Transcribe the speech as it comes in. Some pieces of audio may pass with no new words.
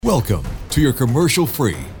Welcome to your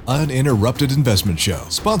commercial-free, uninterrupted investment show,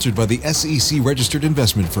 sponsored by the SEC-registered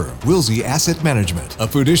investment firm, Wilsey Asset Management, a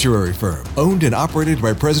fiduciary firm owned and operated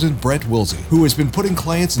by President Brent Wilsey, who has been putting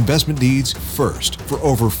clients' investment needs first for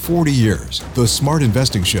over 40 years. The Smart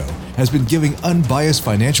Investing Show has been giving unbiased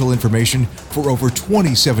financial information for over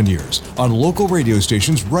 27 years on local radio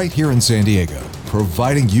stations right here in San Diego,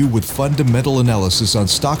 providing you with fundamental analysis on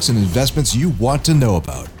stocks and investments you want to know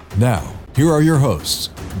about. Now, here are your hosts,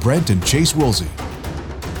 Brent and Chase Wilsey.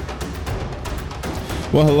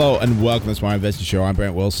 Well, hello and welcome to the Smart Investing Show. I'm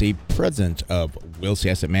Brent Wilsey, president of Wilsey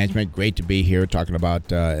Asset Management. Great to be here talking about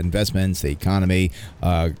investments, the economy.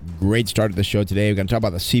 Great start to the show today. We're going to talk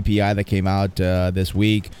about the CPI that came out this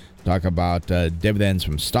week, talk about dividends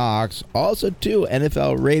from stocks, also too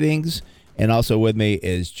NFL ratings, and also with me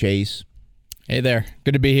is Chase. Hey there.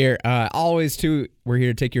 Good to be here. Always, too, we're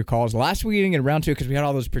here to take your calls. Last week we didn't get around to it because we had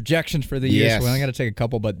all those projections for the year, so we only got to take a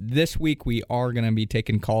couple. But this week we are going to be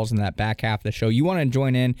taking calls in that back half of the show. You want to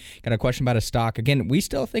join in, got a question about a stock. Again, we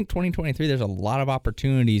still think 2023, there's a lot of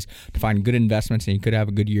opportunities to find good investments, and you could have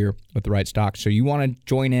a good year with the right stock. So you want to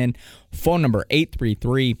join in. Phone number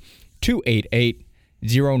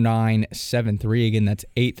 833-288-0973. Again, that's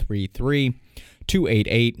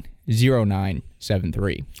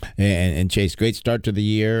 833-288-0973. And Chase, great start to the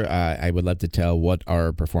year. I would love to tell what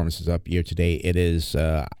our performance is up year to date. It is,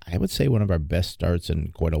 I would say, one of our best starts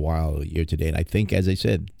in quite a while year to date. I think, as I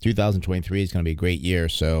said, 2023 is going to be a great year.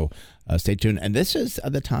 So stay tuned. And this is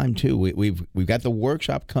the time too. We've got the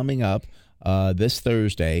workshop coming up this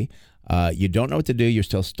Thursday. You don't know what to do. You're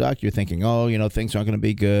still stuck. You're thinking, things aren't going to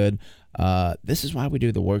be good. This is why we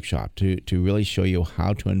do the workshop, to really show you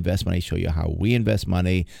how to invest money, show you how we invest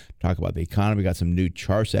money, talk about the economy. We got some new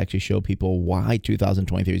charts to actually show people why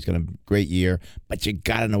 2023 is going to be a great year, but you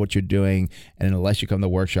got to know what you're doing. And unless you come to the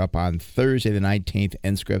workshop on Thursday the 19th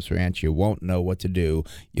in Scripps Ranch, you won't know what to do.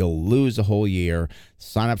 You'll lose the whole year.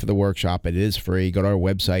 Sign up for the workshop. It is free. Go to our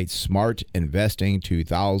website,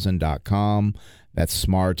 smartinvesting2000.com. That's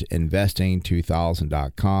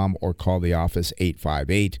smartinvesting2000.com, or call the office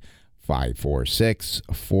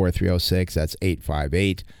 858-546-4306. That's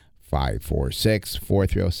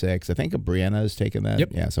 858-546-4306. I think Brianna has taken that. Yep.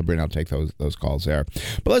 Yeah, so Brianna will take those calls there.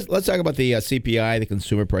 But let's talk about the CPI, the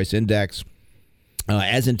Consumer Price Index.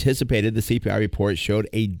 As anticipated, the CPI report showed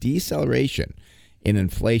a deceleration in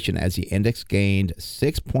inflation as the index gained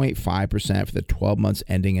 6.5% for the 12 months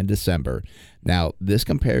ending in December. Now, this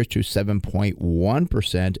compares to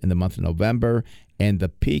 7.1% in the month of November and the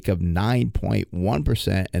peak of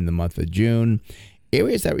 9.1% in the month of June.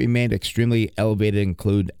 Areas that remained extremely elevated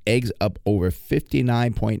include eggs up over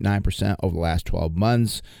 59.9% over the last 12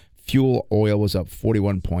 months. Fuel oil was up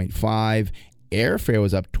 41.5%. Airfare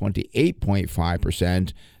was up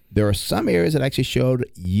 28.5%. There are some areas that actually showed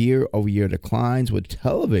year-over-year declines, with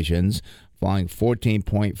televisions falling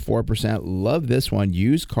 14.4%. Love this one.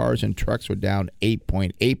 Used cars and trucks were down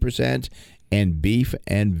 8.8%, and beef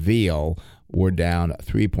and veal were down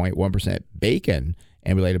 3.1%. Bacon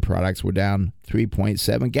and related products were down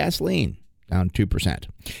 3.7%. Gasoline down 2%.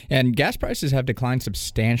 And gas prices have declined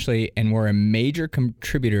substantially and were a major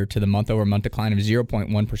contributor to the month-over-month decline of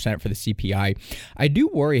 0.1% for the CPI. I do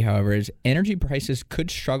worry, however, as energy prices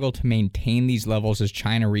could struggle to maintain these levels as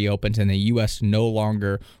China reopens and the U.S. no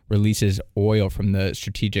longer releases oil from the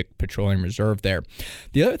Strategic Petroleum Reserve there.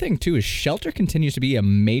 The other thing, too, is shelter continues to be a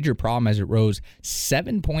major problem as it rose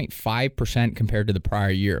 7.5% compared to the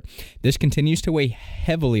prior year. This continues to weigh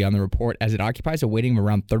heavily on the report as it occupies a weighting of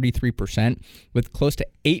around 33%, with close to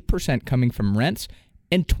 8% coming from rents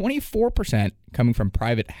and 24% coming from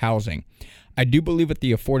private housing. I do believe with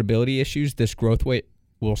the affordability issues, this growth rate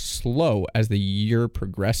will slow as the year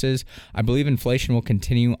progresses. I believe inflation will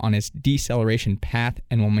continue on its deceleration path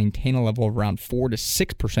and will maintain a level of around 4 to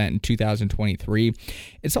 6% in 2023.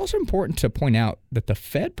 It's also important to point out that the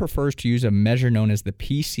Fed prefers to use a measure known as the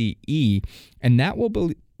PCE, and that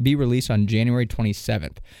will be released on January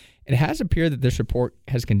 27th. It has appeared that this report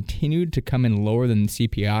has continued to come in lower than the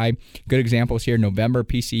CPI. Good examples here. November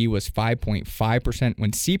PCE was 5.5%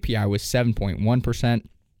 when CPI was 7.1%.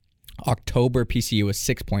 October PCE was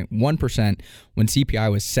 6.1% when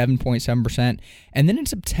CPI was 7.7%. And then in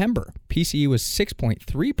September, PCE was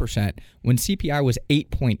 6.3% when CPI was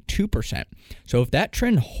 8.2%. So if that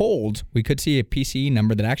trend holds, we could see a PCE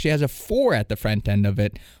number that actually has a 4 at the front end of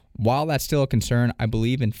it. While that's still a concern, I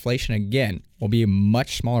believe inflation, again, will be a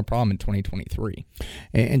much smaller problem in 2023.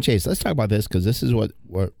 And Chase, let's talk about this because this is what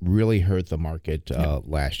really hurt the market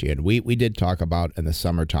last year. And we did talk about in the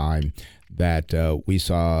summertime that we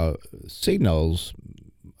saw signals,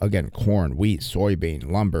 again, corn, wheat,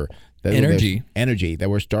 soybean, lumber, Energy that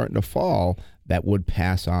were starting to fall that would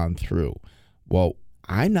pass on through. Well,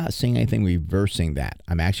 I'm not seeing anything reversing that.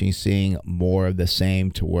 I'm actually seeing more of the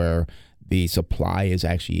same to where the supply is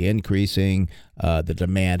actually increasing. The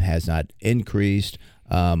demand has not increased.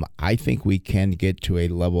 I think we can get to a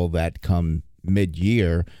level that come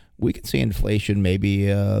mid-year, we can see inflation maybe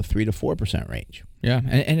 3 to 4% range. Yeah,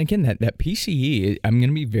 and again, that PCE, I'm going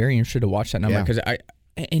to be very interested to watch that number because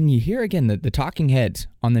and you hear again the talking heads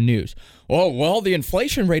on the news. Oh, well, the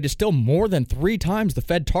inflation rate is still more than 3 times the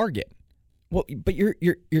Fed target. Well, but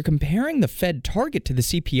you're comparing the Fed target to the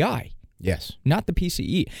CPI. Yes. Not the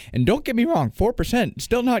PCE. And don't get me wrong, 4%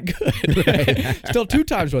 still not good. Right? Still 2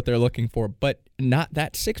 times what they're looking for, but not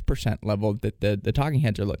that 6% level that the talking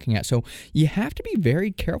heads are looking at. So you have to be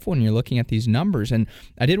very careful when you're looking at these numbers. And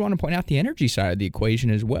I did want to point out the energy side of the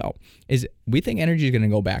equation as well. Is we think energy is going to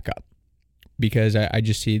go back up because I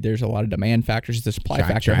just see there's a lot of demand factors. The supply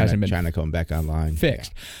factor hasn't been China coming back online.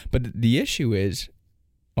 Fixed. But the issue is,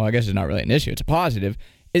 well, I guess it's not really an issue. It's a positive.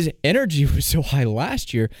 Is energy was so high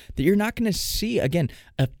last year that you're not going to see, again,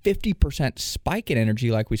 a 50% spike in energy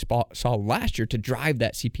like we saw last year to drive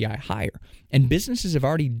that CPI higher. And businesses have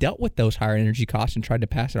already dealt with those higher energy costs and tried to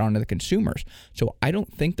pass it on to the consumers. So I don't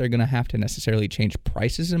think they're going to have to necessarily change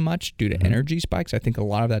prices as much due to energy spikes. I think a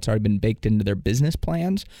lot of that's already been baked into their business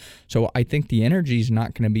plans. So I think the energy is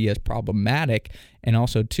not going to be as problematic. And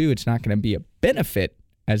also, too, it's not going to be a benefit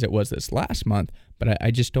as it was this last month, but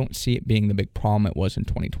I just don't see it being the big problem it was in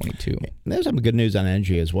 2022. And there's some good news on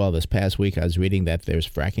energy as well. This past week, I was reading that there's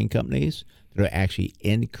fracking companies that are actually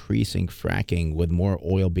increasing fracking with more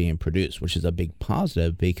oil being produced, which is a big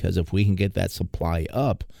positive because if we can get that supply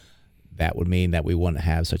up, that would mean that we wouldn't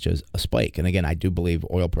have such a spike. And again, I do believe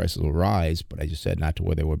oil prices will rise, but I just said not to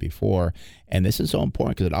where they were before. And this is so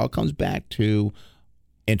important because it all comes back to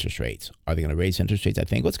interest rates. Are they going to raise interest rates? I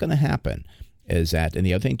think what's going to happen is that, and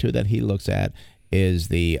the other thing too that he looks at is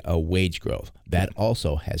the wage growth. That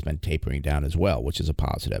also has been tapering down as well, which is a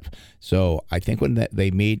positive. So I think when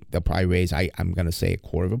they meet, they'll probably raise, I'm going to say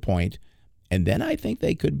 1/4 point, and then I think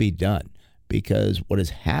they could be done because what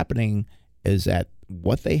is happening is that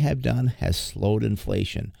what they have done has slowed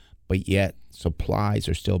inflation, but yet supplies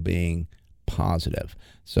are still being positive.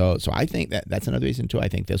 So I think that's another reason too. I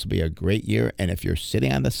think this will be a great year, and if you're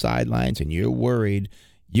sitting on the sidelines and you're worried,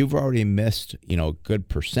 you've already missed, a good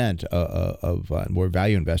percent of more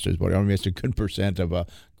value investors, but already missed a good percent of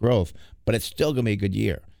growth. But it's still going to be a good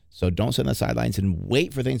year. So don't sit on the sidelines and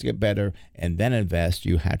wait for things to get better and then invest.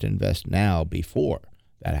 You have to invest now before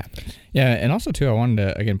that happens. Yeah, and also too, I wanted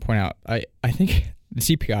to again point out, I think the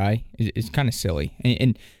CPI is kind of silly,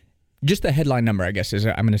 and just the headline number, I guess, I'm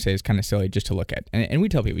going to say is kind of silly just to look at. And we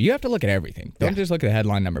tell people you have to look at everything. Don't just look at the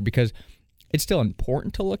headline number because it's still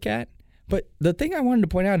important to look at. But the thing I wanted to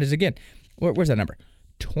point out is, again, where's that number?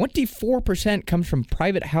 24% comes from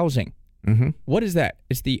private housing. Mm-hmm. What is that?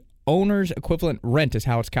 It's the owner's equivalent rent is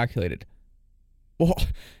how it's calculated. Well,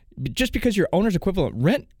 just because your owner's equivalent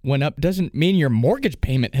rent went up doesn't mean your mortgage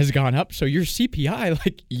payment has gone up. So your CPI,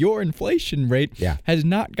 like your inflation rate, has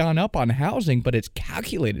not gone up on housing, but it's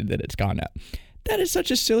calculated that it's gone up. That is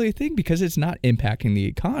such a silly thing because it's not impacting the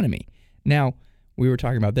economy. Now, we were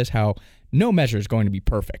talking about this, how no measure is going to be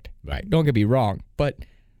perfect. Right. Don't get me wrong. But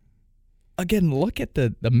again, look at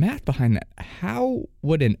the math behind that. How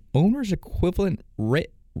would an owner's equivalent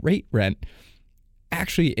rate rent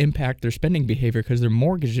actually impact their spending behavior because their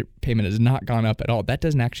mortgage payment has not gone up at all? That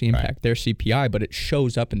doesn't actually impact their CPI, but it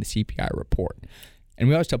shows up in the CPI report. And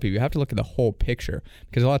we always tell people you have to look at the whole picture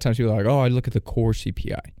because a lot of times people are like, oh, I look at the core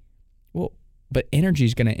CPI. Well, but energy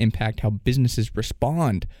is going to impact how businesses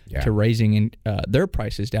respond to raising their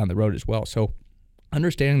prices down the road as well. So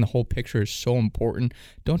understanding the whole picture is so important.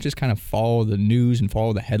 Don't just kind of follow the news and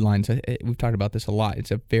follow the headlines. We've talked about this a lot.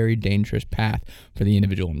 It's a very dangerous path for the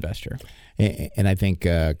individual investor. And I think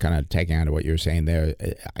kind of taking on to what you were saying there,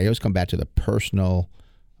 I always come back to the personal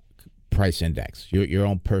price index, your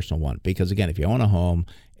own personal one. Because, again, if you own a home,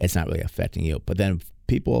 it's not really affecting you. But then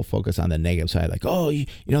people focus on the negative side, like, oh,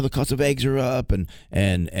 the cost of eggs are up and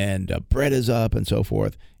bread is up and so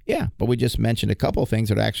forth. Yeah, but we just mentioned a couple of things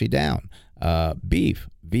that are actually down. Beef,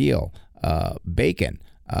 veal, bacon,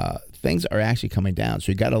 things are actually coming down.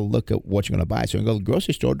 So you got to look at what you're going to buy. So you go to the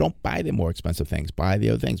grocery store, don't buy the more expensive things. Buy the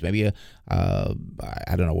other things. Maybe, I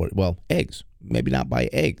don't know what, well, eggs. Maybe not buy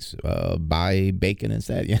eggs. Buy bacon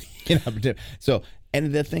instead. So,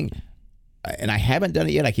 and the thing, and I haven't done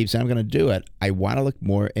it yet. I keep saying I'm going to do it. I want to look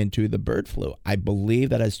more into the bird flu. I believe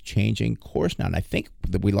that is changing course now. And I think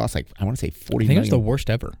that we lost 40 million. I think it's the worst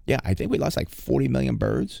ever. Yeah, I think we lost 40 million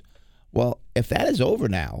birds. Well, if that is over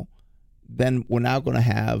now, then we're now going to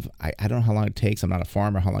have, I don't know how long it takes. I'm not a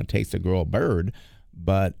farmer, how long it takes to grow a bird,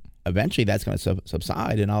 but eventually that's going to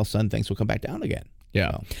subside, and all of a sudden things will come back down again.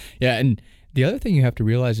 Yeah. Yeah. And the other thing you have to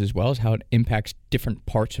realize as well is how it impacts different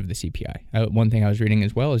parts of the CPI. One thing I was reading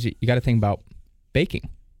as well is you got to think about baking.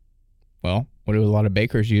 Well, what do a lot of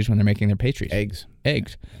bakers use when they're making their pastries? Eggs. Yeah.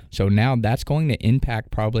 So now that's going to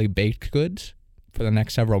impact probably baked goods for the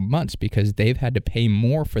next several months because they've had to pay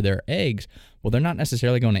more for their eggs. Well, they're not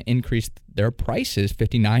necessarily going to increase their prices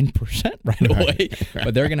 59% right away,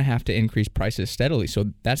 but they're going to have to increase prices steadily.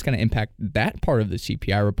 So that's going to impact that part of the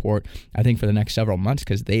CPI report, I think, for the next several months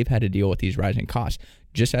because they've had to deal with these rising costs.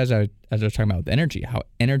 Just as I was talking about with energy, how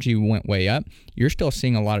energy went way up, you're still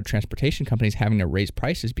seeing a lot of transportation companies having to raise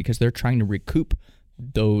prices because they're trying to recoup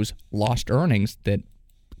those lost earnings that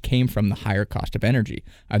came from the higher cost of energy.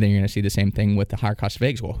 I think you're going to see the same thing with the higher cost of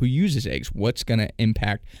eggs. Well, who uses eggs? What's going to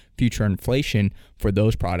impact future inflation for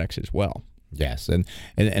those products as well? Yes, and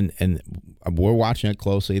we're watching it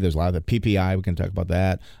closely. There's a lot of the PPI. We can talk about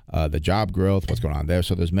that. The job growth, what's going on there.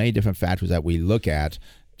 So there's many different factors that we look at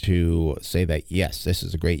to say that, yes, this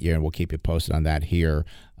is a great year, and we'll keep you posted on that here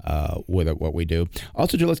with what we do.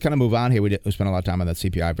 Also, let's kind of move on here. We spent a lot of time on that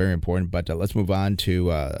CPI, very important, but let's move on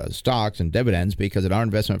to stocks and dividends because at our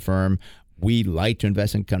investment firm, we like to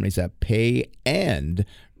invest in companies that pay and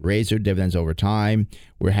raise their dividends over time.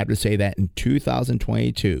 We're happy to say that in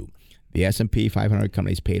 2022, the S&P 500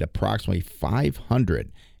 companies paid approximately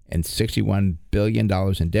 $561 billion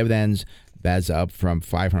in dividends. That's up from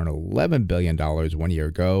 $511 billion 1 year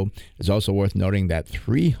ago. It's also worth noting that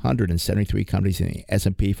 373 companies in the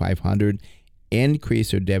S&P 500 increased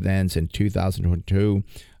their dividends in 2022,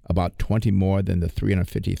 about 20 more than the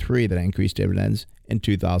 353 that increased dividends in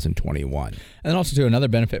 2021. And then also, too, another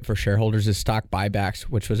benefit for shareholders is stock buybacks,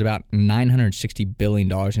 which was about $960 billion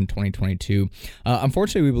in 2022.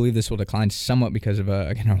 Unfortunately, we believe this will decline somewhat because of,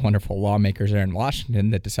 again, our wonderful lawmakers there in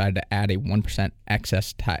Washington that decided to add a 1%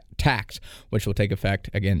 excess tax, which will take effect,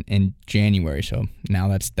 again, in January. So now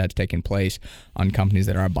that's taking place on companies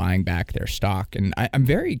that are buying back their stock. And I'm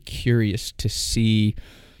very curious to see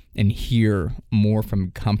and hear more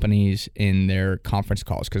from companies in their conference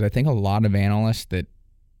calls because I think a lot of analysts that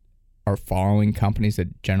are following companies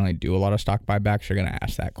that generally do a lot of stock buybacks are going to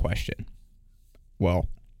ask that question. Well,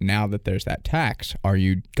 now that there's that tax, are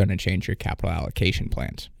you going to change your capital allocation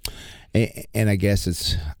plans? And I guess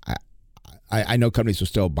it's I know companies will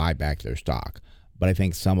still buy back their stock, but I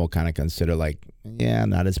think some will kind of consider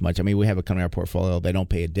not as much. I mean, we have a company in our portfolio, they don't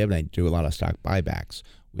pay a dividend, do a lot of stock buybacks.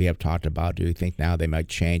 We have talked about, do you think now they might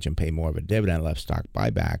change and pay more of a dividend, less stock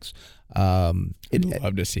buybacks? I'd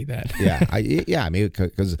love to see that. I mean,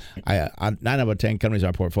 because 9 out of 10 companies in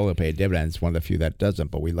our portfolio pay a dividend. It's one of the few that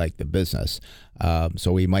doesn't, but we like the business.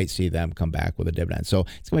 So we might see them come back with a dividend. So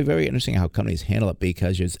it's going to be very interesting how companies handle it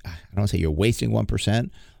because I don't want to say you're wasting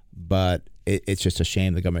 1%, but it's just a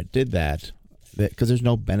shame the government did that. Because there's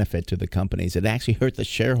no benefit to the companies. It actually hurt the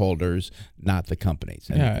shareholders, not the companies.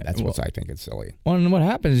 And that's what I think is silly. Well, and what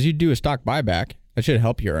happens is you do a stock buyback. That should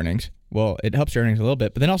help your earnings. Well, it helps your earnings a little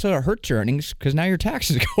bit, but then also it hurts your earnings because now your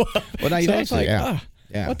taxes go up. Well, now you it's like,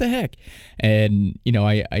 what the heck? And,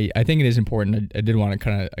 I think it is important. I did want to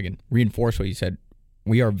kind of, again, reinforce what you said.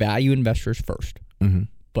 We are value investors first. Mm-hmm.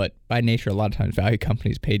 But by nature, a lot of times value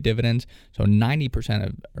companies pay dividends. So about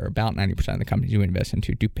 90% of the companies you invest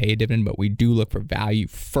into do pay a dividend, but we do look for value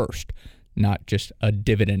first, not just a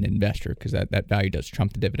dividend investor, because that value does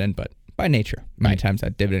trump the dividend. But by nature, many times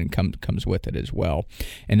that dividend comes with it as well.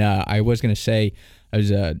 And I was going to say, I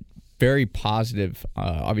was very positive.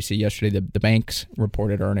 Obviously, yesterday the banks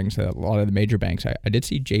reported earnings, a lot of the major banks. I did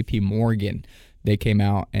see J.P. Morgan. They came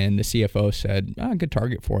out and the CFO said, a good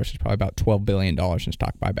target for us is probably about $12 billion in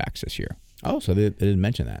stock buybacks this year. Oh, so they didn't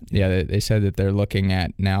mention that. Yeah, they said that they're looking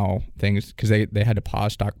at now things because they had to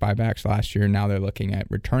pause stock buybacks last year. Now they're looking at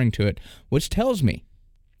returning to it, which tells me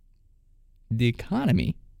the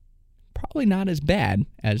economy probably not as bad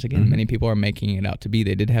as, again, many people are making it out to be.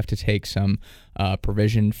 They did have to take some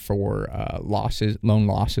provision for loan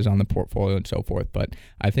losses on the portfolio and so forth. But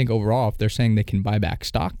I think overall, if they're saying they can buy back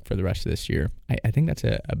stock for the rest of this year, I think that's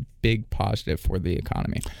a big positive for the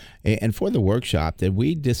economy. And for the workshop, did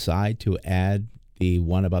we decide to add the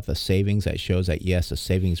one about the savings that shows that, yes, the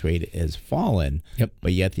savings rate has fallen,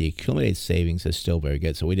 but yet the accumulated savings is still very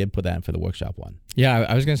good. So we did put that in for the workshop one. Yeah,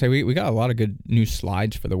 I was going to say, we got a lot of good new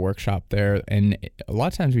slides for the workshop there. And a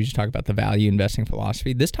lot of times we just talk about the value investing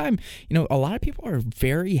philosophy. This time, a lot of people are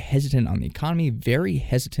very hesitant on the economy, very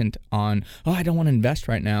hesitant on, I don't want to invest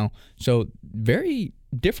right now. So very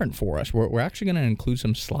different for us. We're actually going to include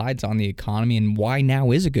some slides on the economy and why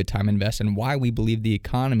now is a good time to invest and why we believe the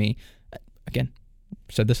economy again,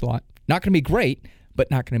 said this a lot, not going to be great, but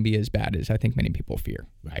not going to be as bad as I think many people fear.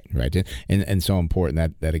 Right. And so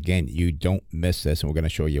important that again, you don't miss this, and we're going to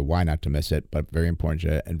show you why not to miss it, but very important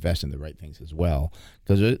to invest in the right things as well.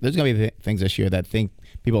 Because there's going to be things this year that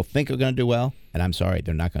people think are going to do well, and I'm sorry,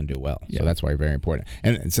 they're not going to do well. Yeah. So that's why very important.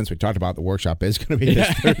 And since we talked about the workshop is going to be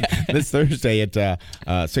this Thursday at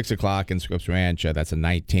 6 o'clock in Scripps Ranch. That's the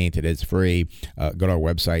 19th. It is free. Go to our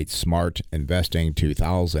website,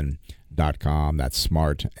 smartinvesting2000.com. That's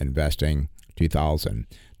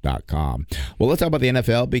smartinvesting2000.com. Well, let's talk about the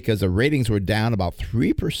NFL because the ratings were down about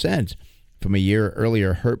 3% from a year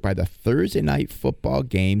earlier, hurt by the Thursday night football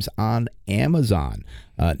games on Amazon.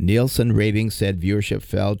 Nielsen ratings said viewership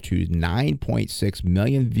fell to 9.6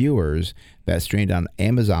 million viewers that streamed on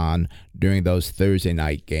Amazon during those Thursday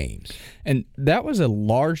night games. And that was a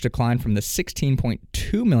large decline from the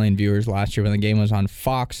 16.2 million viewers last year when the game was on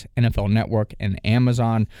Fox, NFL Network, and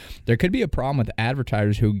Amazon. There could be a problem with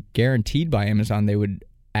advertisers who guaranteed by Amazon they would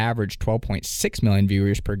average 12.6 million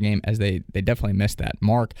viewers per game, as they definitely missed that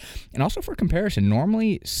mark. And also for comparison,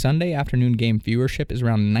 normally Sunday afternoon game viewership is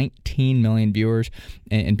around 19 million viewers,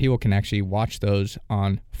 and people can actually watch those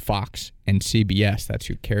on Fox and CBS. That's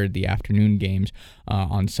who carried the afternoon games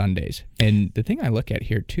on Sundays. And the thing I look at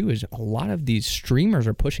here too is a lot of these streamers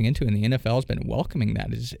are pushing into, and the NFL has been welcoming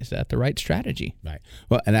that. Is that the right strategy? Right.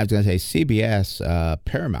 Well, and I was going to say CBS,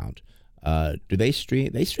 Paramount, do they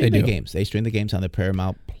stream? They stream the games. They stream the games on the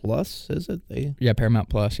Paramount Plus, is it? Yeah, Paramount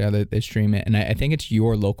Plus. Yeah, they stream it, and I think it's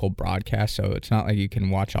your local broadcast, so it's not like you can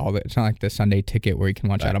watch all of it. It's not like the Sunday Ticket where you can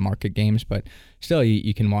watch out of market games, but still,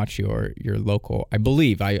 you can watch your local. I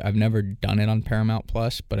believe I've never done it on Paramount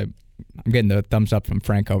Plus, but I'm getting the thumbs up from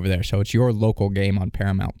Frank over there. So it's your local game on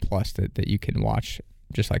Paramount Plus that you can watch,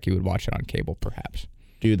 just like you would watch it on cable, perhaps.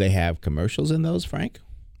 Do they have commercials in those, Frank?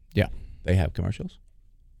 Yeah, they have commercials.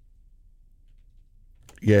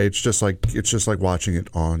 Yeah, it's just like watching it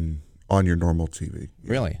on your normal TV.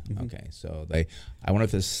 Really? Mm-hmm. Okay. So I wonder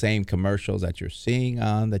if the same commercials that you see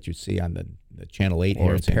on the Channel 8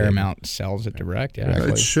 or here Paramount sells it direct. Yeah,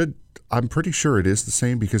 it should. I'm pretty sure it is the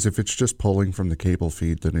same, because if it's just pulling from the cable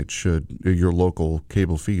feed, then it should, your local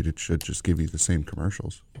cable feed, it should just give you the same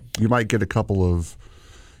commercials. You might get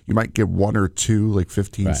one or two like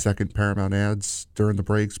 15-second Paramount ads during the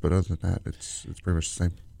breaks, but other than that, it's pretty much the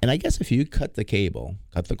same. And I guess if you cut the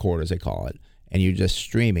cord as they call it, and you're just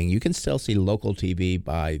streaming, you can still see local TV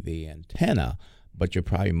by the antenna, but you're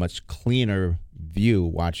probably much cleaner view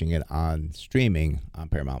watching it on streaming on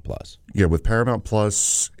Paramount Plus. Yeah, with Paramount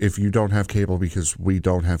Plus, if you don't have cable, because we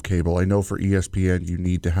don't have cable, I know for ESPN you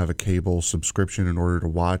need to have a cable subscription in order to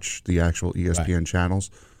watch the actual ESPN channels,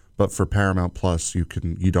 but for Paramount Plus, you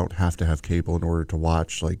don't have to have cable in order to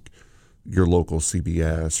watch like your local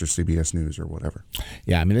CBS or CBS News or whatever.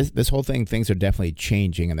 Yeah, I mean, this whole things are definitely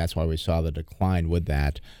changing, and that's why we saw the decline with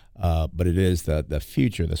that. But it is the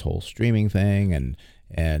future, this whole streaming thing,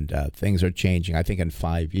 and things are changing. I think in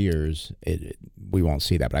 5 years, we won't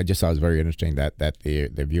see that. But I just thought it was very interesting that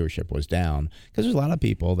the viewership was down, because there's a lot of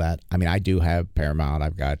people that, I mean, I do have Paramount.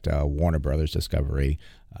 I've got Warner Brothers Discovery,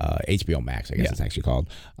 HBO Max, I guess it's actually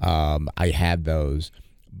called. I had those.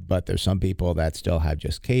 But there's some people that still have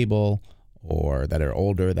just cable, or that are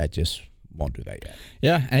older that just won't do that yet.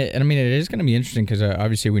 Yeah, and I mean, it is going to be interesting because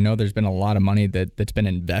obviously we know there's been a lot of money that's been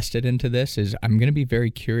invested into this. I'm going to be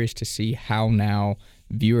very curious to see how now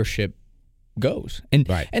viewership goes. And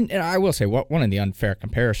I will say, one of the unfair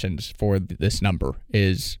comparisons for this number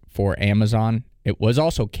is for Amazon. It was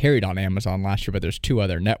also carried on Amazon last year, but there's two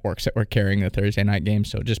other networks that were carrying the Thursday night game.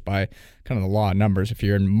 So just by kind of the law of numbers, if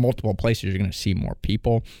you're in multiple places, you're going to see more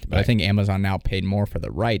people. But I think Amazon now paid more for the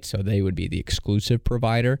rights, so they would be the exclusive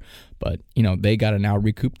provider. But, they got to now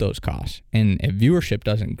recoup those costs. And if viewership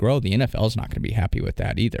doesn't grow, the NFL is not going to be happy with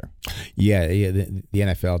that either. Yeah, the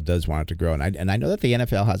NFL does want it to grow. And I know that the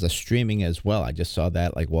NFL has a streaming as well. I just saw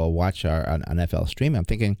that, watch our NFL streaming. I'm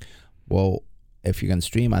thinking, well, if you can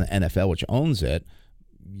stream on NFL, which owns it,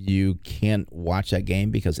 you can't watch that game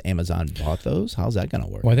because Amazon bought those? How's that going to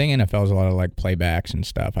work? Well, I think NFL is a lot of playbacks and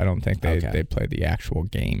stuff. I don't think they play the actual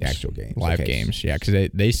games. Live games, yeah, because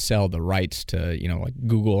they sell the rights to,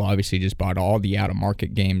 Google obviously just bought all the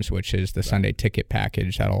out-of-market games, which is the Sunday Ticket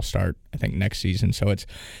package. That'll start, I think, next season. So it's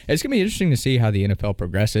going to be interesting to see how the NFL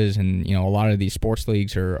progresses. And, a lot of these sports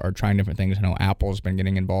leagues are trying different things. I know Apple's been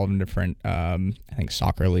getting involved in different, I think,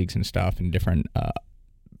 soccer leagues and stuff, and different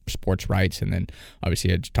sports rights, and then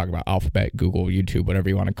obviously I just talk about Alphabet, Google, YouTube, whatever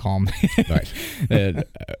you want to call them. Right.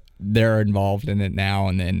 They're involved in it now,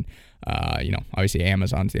 and then obviously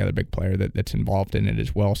Amazon's the other big player that's involved in it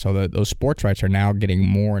as well. So those sports rights are now getting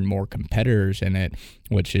more and more competitors in it,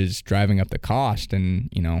 which is driving up the cost. And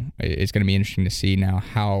it's going to be interesting to see now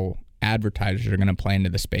how advertisers are going to play into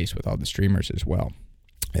the space with all the streamers as well.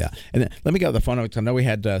 Yeah, and then let me go to the phone. I know we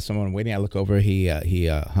had someone waiting. I look over. He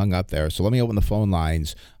hung up there. So let me open the phone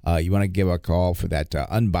lines. You want to give a call for that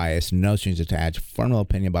unbiased, no strings attached, formal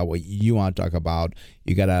opinion about what you want to talk about.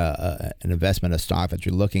 You got an investment, a stock that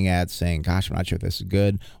you're looking at, saying, "Gosh, I'm not sure if this is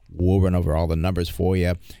good." We'll run over all the numbers for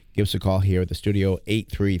you. Give us a call here at the studio,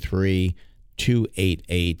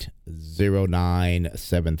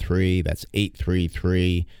 833-288-0973. That's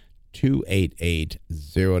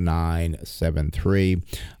 833-288-0973.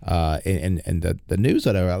 And the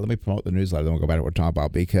newsletter, let me promote the newsletter, then we'll go back to what we're talking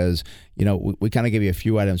about, because we kind of give you a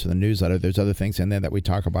few items from the newsletter. There's other things in there that we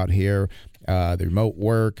talk about here, the remote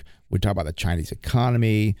work. We talk about the Chinese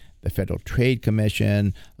economy, the Federal Trade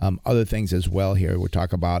Commission, other things as well here. We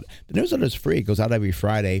talk about the newsletter is free. It goes out every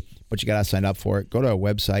Friday, but you got to sign up for it. Go to our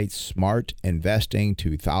website,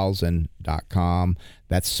 smartinvesting2000.com.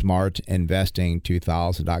 That's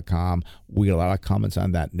smartinvesting2000.com. We get a lot of comments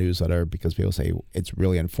on that newsletter because people say it's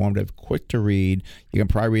really informative, quick to read. You can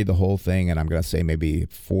probably read the whole thing, and I'm going to say maybe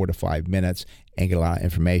 4 to 5 minutes, and get a lot of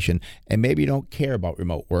information. And maybe you don't care about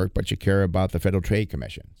remote work, but you care about the Federal Trade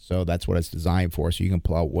Commission. So that's what it's designed for, so you can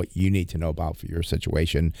pull out what you need to know about for your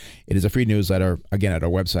situation. It is a free newsletter, again, at our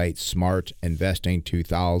website,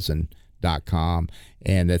 smartinvesting2000.com.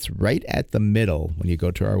 And it's right at the middle. When you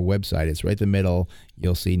go to our website, it's right in the middle.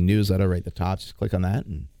 You'll see newsletter right at the top. Just click on that,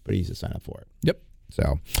 and pretty easy to sign up for it. Yep.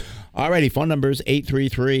 So, all righty, phone number is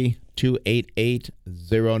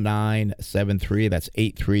 833-288-0973. That's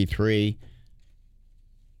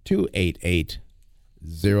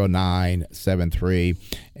 833-288-0973.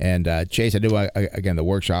 And Chase, I do, again, the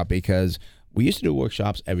workshop, because we used to do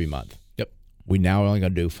workshops every month. Yep. We now are only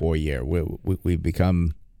going to do 4 a year. We've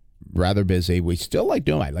become rather busy. We still like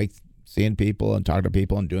doing it. I like seeing people and talking to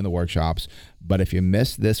people and doing the workshops. But if you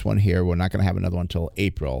miss this one here, we're not going to have another one until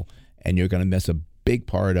April, and you're going to miss a big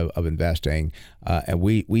part of investing. And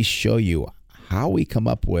we show you how we come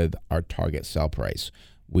up with our target sell price.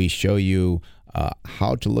 We show you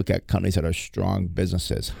how to look at companies that are strong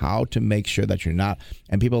businesses, how to make sure that you're not,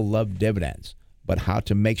 and people love dividends, but how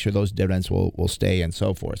to make sure those dividends will stay and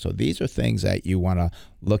so forth. So these are things that you want to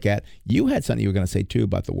look at. You had something you were going to say too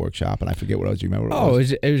about the workshop, and I forget what it was. You remember what it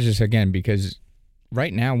was? It was just, again, because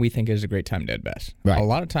right now we think is a great time to invest. Right. A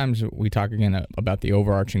lot of times we talk again about the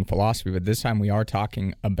overarching philosophy, but this time we are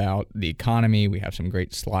talking about the economy. We have some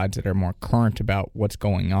great slides that are more current about what's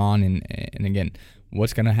going on, and again,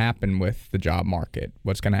 what's going to happen with the job market,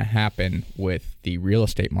 what's going to happen with the real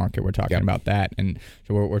estate market. We're talking about that, and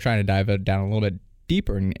so we're trying to dive it down a little bit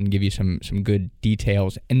deeper and give you some good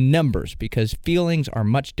details and numbers, because feelings are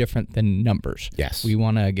much different than numbers. Yes. We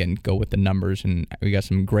want to, again, go with the numbers, and we got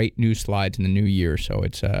some great new slides in the new year, so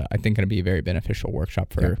it's, I think, going to be a very beneficial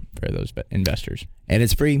workshop for those investors. And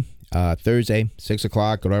it's free. Thursday, 6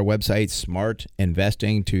 o'clock. Go to our website,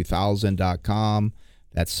 smartinvesting2000.com.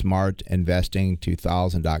 That's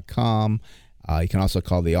smartinvesting2000.com. You can also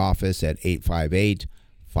call the office at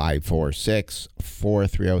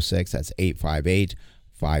 858-546-4306. That's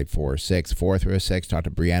 858-546-4306. Talk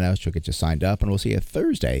to Brianna. She'll get you signed up, and we'll see you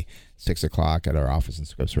Thursday, 6 o'clock at our office in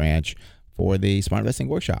Scripps Ranch for the Smart Investing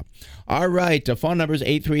Workshop. All right. The phone number is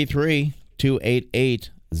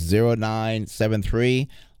 833-288-0973.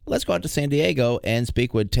 Let's go out to San Diego and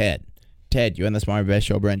speak with Ted. Ted, you're on the Smart Invest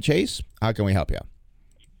Show, Brent Chase. How can we help you?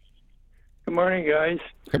 Good morning, guys.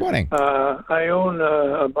 Good morning. I own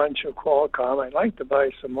a bunch of Qualcomm. I'd like to buy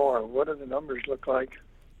some more. What do the numbers look like?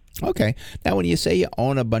 Okay. Now, when you say you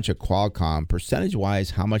own a bunch of Qualcomm, percentage-wise,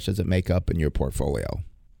 how much does it make up in your portfolio?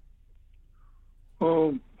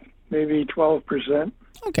 Oh, maybe 12%.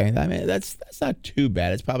 Okay. I mean, that's not too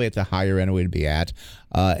bad. It's probably at the higher end we'd be at.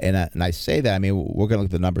 And I say that, I mean, we're going to look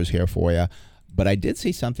at the numbers here for you. But I did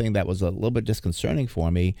see something that was a little bit disconcerting for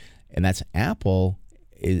me, and that's Apple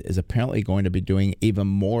is apparently going to be doing even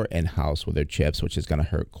more in-house with their chips, which is going to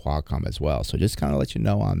hurt Qualcomm as well. So just kind of let you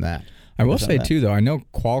know on that. I will say, too, though, I know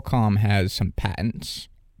Qualcomm has some patents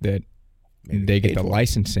that they get the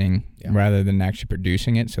licensing rather than actually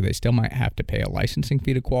producing it, so they still might have to pay a licensing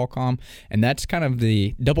fee to Qualcomm. And that's kind of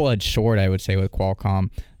the double-edged sword, I would say, with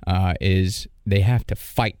Qualcomm, is they have to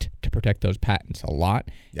fight to protect those patents a lot.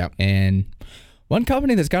 Yep. And One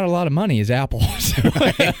company that's got a lot of money is Apple. So.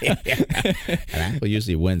 And Apple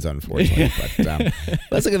usually wins, unfortunately. But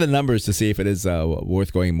let's look at the numbers to see if it is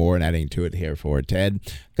worth going more and adding to it here for Ted.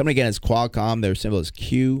 Company again is Qualcomm. Their symbol is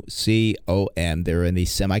QCOM. They're in the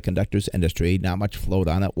semiconductors industry. Not much float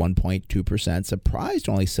on it, 1.2%. Surprised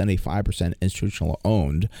only 75% institutional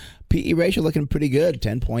owned. PE ratio looking pretty good,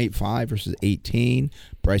 10.5 versus 18.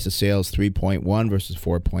 Price of sales 3.1 versus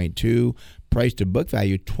 4.2. Price to book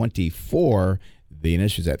value 24. The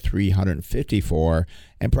industry is at 354,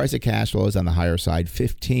 and price of cash flow is on the higher side,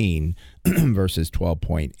 15 versus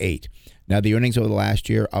 12.8. Now, the earnings over the last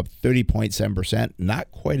year up 30.7%,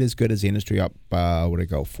 not quite as good as the industry, up,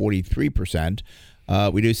 43%.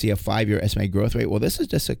 We do see a 5-year estimated growth rate. Well, this is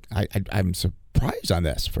just I'm surprised on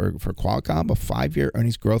this. For Qualcomm, a 5-year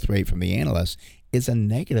earnings growth rate from the analysts is a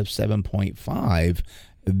negative 7.5.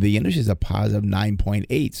 The industry is a positive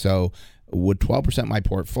 9.8. So, with 12% of my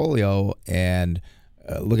portfolio and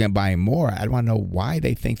looking at buying more, I want to know why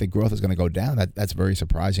they think the growth is going to go down. That's very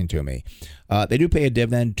surprising to me. They do pay a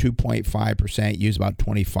dividend, 2.5%, use about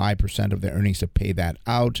 25% of their earnings to pay that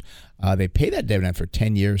out. They pay that dividend for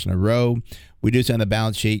 10 years in a row. We do see on the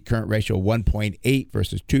balance sheet, current ratio 1.8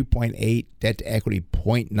 versus 2.8, debt to equity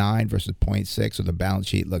 0.9 versus 0.6, so the balance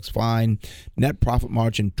sheet looks fine. Net profit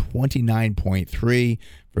margin 29.3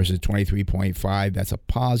 versus 23.5, that's a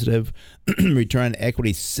positive. Return on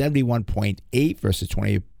equity 71.8 versus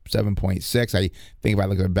 27.6. I think if I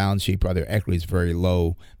look at the balance sheet, probably their equity is very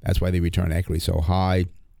low. That's why the return on equity is so high.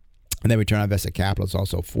 And then return on invested capital is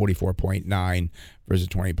also 44.9 versus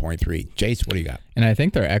 20.3. Jace, what do you got? And I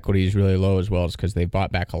think their equity is really low as well, just because they've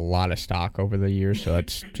bought back a lot of stock over the years, so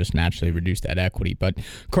it's just naturally reduced that equity. But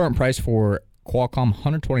current price for Qualcomm,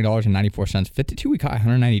 $120.94. 52-week high,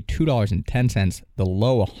 $192.10. The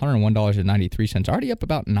low, $101.93. Already up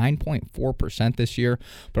about 9.4% this year,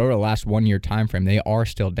 but over the last 1 year time frame, they are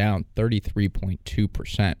still down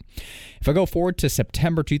 33.2%. If I go forward to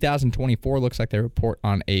September 2024, looks like they report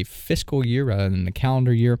on a fiscal year rather than the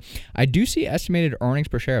calendar year. I do see estimated earnings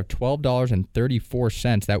per share of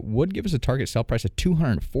 $12.34. That would give us a target sell price of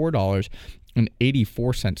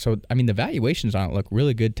 $204.84. So, I mean, the valuations on it look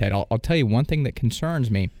really good, Ted. I'll tell you one thing that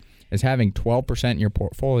concerns me is having 12% in your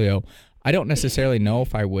portfolio. I don't necessarily know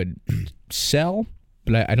if I would sell,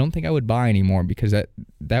 but I don't think I would buy anymore, because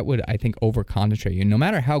that would, I think, over-concentrate you. No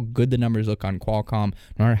matter how good the numbers look on Qualcomm,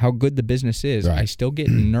 no matter how good the business is, right, I still get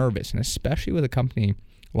nervous, and especially with a company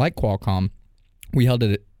like Qualcomm, we held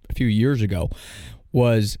it a few years ago,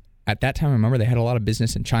 was at that time, remember, they had a lot of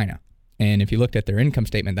business in China. And if you looked at their income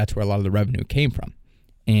statement, that's where a lot of the revenue came from.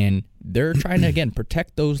 And they're trying to, again,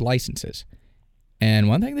 protect those licenses. And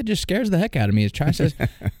one thing that just scares the heck out of me is China says,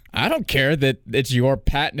 I don't care that it's your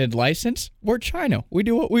patented license. We're China. We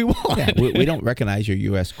do what we want. Yeah, we don't recognize your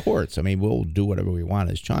U.S. courts. I mean, we'll do whatever we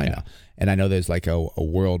want as China. Yeah. And I know there's like a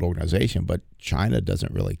world organization, but China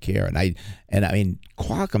doesn't really care. And I mean,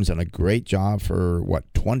 Qualcomm's done a great job for,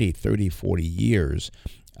 20, 30, 40 years.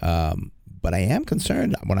 But I am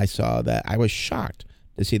concerned when I saw that. I was shocked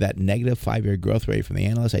to see that negative 5-year growth rate from the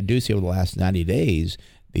analysts. I do see over the last 90 days,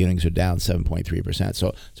 the earnings are down 7.3%.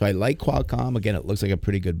 So I like Qualcomm. Again, it looks like a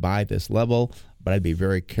pretty good buy at this level, but I'd be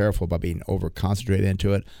very careful about being over-concentrated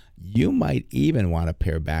into it. You might even want to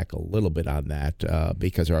pare back a little bit on that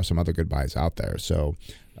because there are some other good buys out there. So,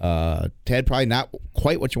 Ted, probably not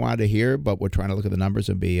quite what you wanted to hear, but we're trying to look at the numbers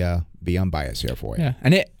and be unbiased here for you. Yeah,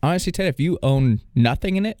 and honestly, Ted, if you own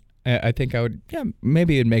nothing in it, I think I would,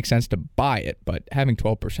 maybe it'd make sense to buy it, but having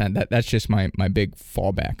 12%, that's just my big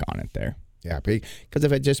fallback on it there. Yeah, because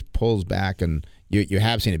if it just pulls back, and you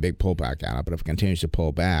have seen a big pullback on it, but if it continues to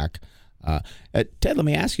pull back, Ted, let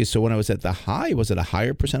me ask you, so when it was at the high, was it a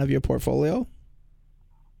higher percent of your portfolio?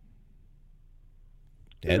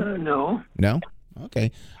 Ted? No. No?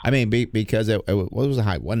 Okay. I mean, because what was the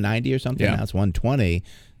high, 190 or something? Yeah. Now it's 120.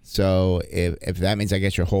 So if that means, I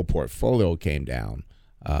guess your whole portfolio came down.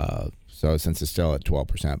 So since it's still at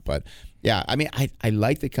 12%, but yeah, I mean, I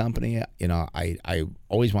like the company. You know, I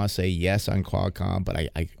always want to say yes on Qualcomm, but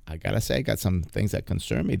I gotta say, I got some things that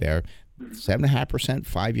concern me there. 7.5%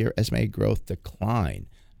 5-year estimated growth decline,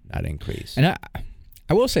 not increase. And I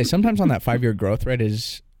will say, sometimes on that 5-year growth rate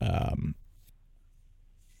is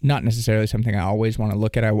not necessarily something I always want to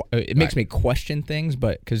look at. It makes me question things,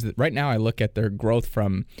 but because right now I look at their growth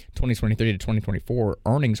from 2023 to 2024,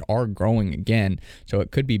 earnings are growing again. So it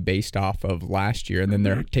could be based off of last year, and then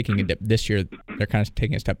they're taking a dip this year. they're kind of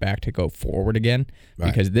taking a step back to go forward again,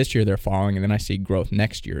 because this year they're falling, and then I see growth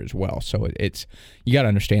next year as well. So it's you got to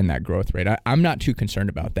understand that growth rate. I'm not too concerned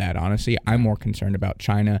about that, honestly. I'm more concerned about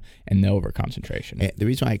China and the overconcentration. The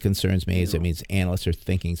reason why it concerns me is it means analysts are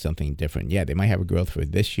thinking something different. Yeah, they might have a growth for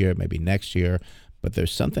this year, maybe next year, but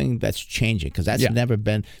there's something that's changing, because that's never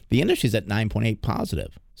been – the industry's at 9.8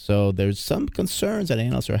 positive. So there's some concerns that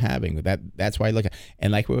analysts are having. That's why I look at –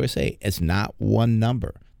 and like we always say, it's not one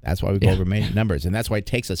number. That's why we go over many numbers. And that's why it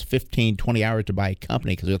takes us 15, 20 hours to buy a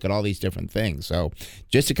company, because we look at all these different things. So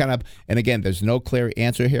just to kind of – and again, there's no clear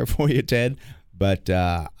answer here for you, Ted, but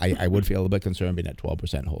I would feel a little bit concerned being at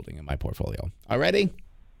 12% holding in my portfolio. All righty?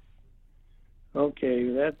 Okay,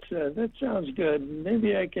 that sounds good.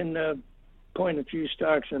 Maybe I can point a few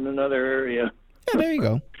stocks in another area. Yeah, there you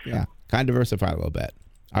go. Yeah, kind of diversify a little bit.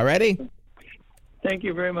 All righty? Thank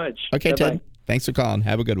you very much. Okay, Bye-bye. Ted. Thanks for calling.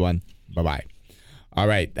 Have a good one. Bye-bye. All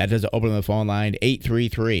right, that does open the phone line,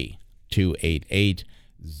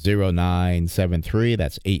 833-288-0973.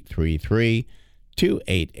 That's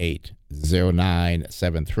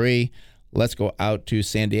 833-288-0973. Let's go out to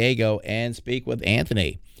San Diego and speak with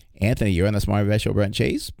Anthony. Anthony, you're on the Smart Invest Show, Brent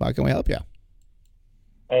Chase. How can we help you?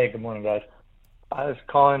 Hey, good morning, guys. I was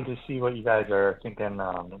calling to see what you guys are thinking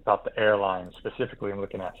about the airlines. Specifically, I'm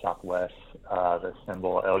looking at Southwest, the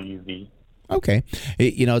symbol LUV. Okay.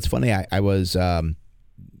 It's funny. I was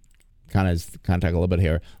kind of talk a little bit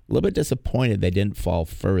here. A little bit disappointed they didn't fall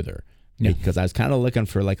further, because I was kind of looking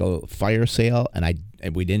for like a fire sale, and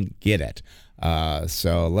we didn't get it.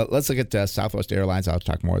 So let's look at Southwest Airlines. I'll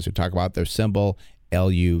talk more as we talk about their symbol,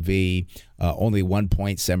 LUV. Only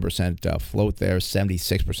 1.7% float there,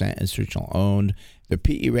 76% institutional owned. The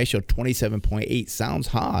PE ratio 27.8 sounds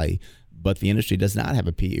high, but the industry does not have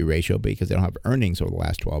a PE ratio because they don't have earnings over the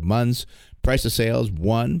last 12 months. Price to sales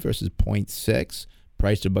 1 versus 0.6.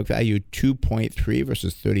 Price to book value 2.3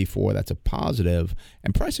 versus 34. That's a positive.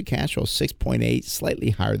 And price to cash flow 6.8, slightly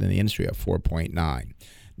higher than the industry at 4.9.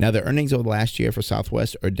 Now, the earnings over the last year for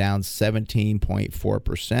Southwest are down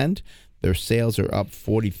 17.4%. Their sales are up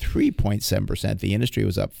 43.7%. The industry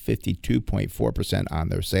was up 52.4% on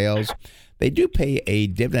their sales. They do pay a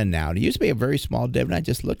dividend now. It used to be a very small dividend. I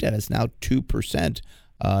just looked at it. It's now 2%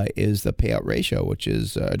 is the payout ratio, which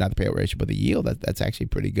is not the payout ratio, but the yield. That's actually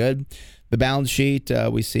pretty good. The balance sheet,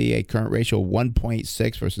 we see a current ratio of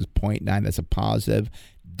 1.6 versus 0.9. That's a positive.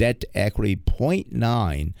 Debt to equity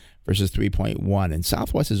 0.9 versus 3.1. And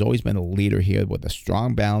Southwest has always been a leader here with a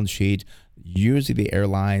strong balance sheet. Usually the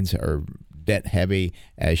airlines are debt heavy,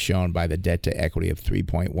 as shown by the debt to equity of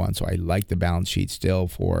 3.1. So I like the balance sheet still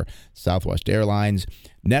for Southwest Airlines.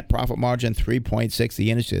 Net profit margin 3.6. The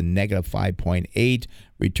industry is negative 5.8.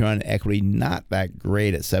 Return on equity not that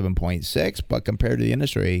great at 7.6, but compared to the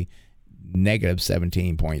industry, negative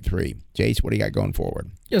 17.3. Jace, what do you got going forward?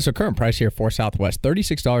 Yeah, so current price here for Southwest,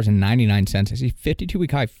 $36.99. I see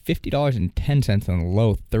 52-week high, $50.10, and the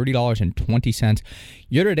low, $30.20.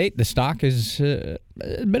 Year to date, the stock has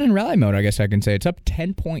been in rally mode, I guess I can say. It's up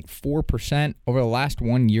 10.4%. Over the last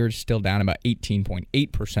 1 year, it's still down about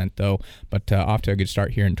 18.8%, though, but off to a good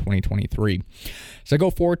start here in 2023. So I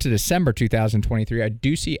go forward to December 2023. I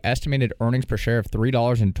do see estimated earnings per share of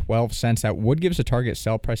 $3.12. That would give us a target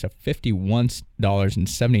sell price of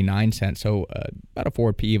 $51.79. So about a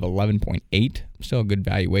forward PE of 11.8. Still a good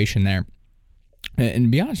valuation there. And to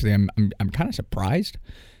be honest with you, I'm kind of surprised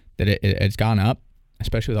that it's gone up,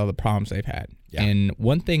 especially with all the problems they've had. Yeah. And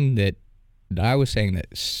one thing that I was saying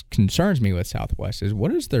that concerns me with Southwest is,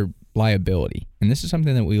 what is their liability? And this is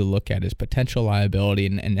something that we look at as potential liability,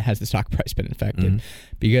 and has the stock price been affected?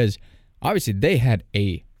 Because obviously they had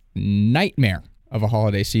a nightmare of a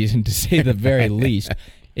holiday season, to say the very least.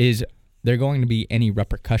 Is there going to be any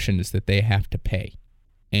repercussions that they have to pay?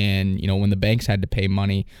 And, when the banks had to pay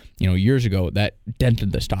money, years ago, that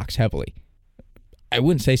dented the stocks heavily. I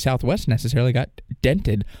wouldn't say Southwest necessarily got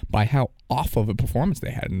dented by how awful of a performance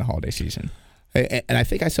they had in the holiday season. And I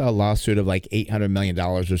think I saw a lawsuit of like $800 million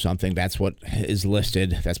or something. That's what is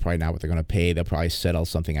listed. That's probably not what they're going to pay. They'll probably settle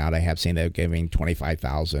something out. I have seen they're giving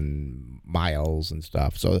 25,000 miles and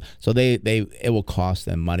stuff. So it will cost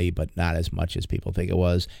them money, but not as much as people think it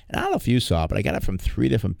was. And I don't know if you saw it, but I got it from 3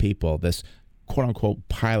 different people. This quote-unquote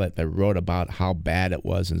pilot that wrote about how bad it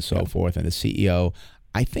was and so forth. And the CEO,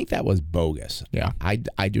 I think that was bogus. Yeah.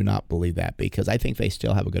 I do not believe that, because I think they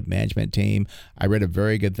still have a good management team. I read a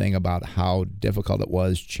very good thing about how difficult it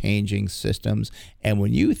was changing systems. And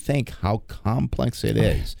when you think how complex it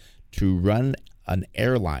is to run an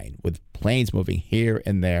airline with planes moving here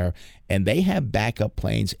and there, and they have backup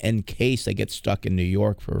planes in case they get stuck in New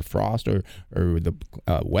York for frost or the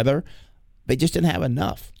weather, They just didn't have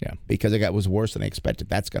enough because it was worse than they expected.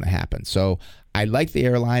 That's going to happen. So I like the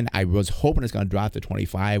airline. I was hoping it's going to drop to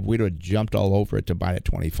 25. We'd have jumped all over it to buy it at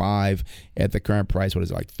 25 at the current price. What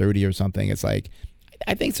is it, like 30 or something? It's like,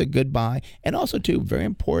 I think it's a good buy. And also, too, very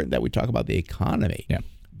important that we talk about the economy. Yeah.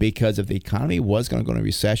 Because if the economy was going to go into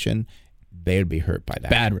recession, they would be hurt by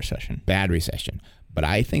that. Bad recession. But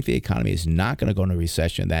I think the economy is not going to go into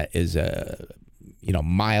recession that is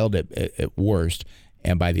mild at worst.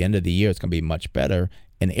 And by the end of the year, it's going to be much better.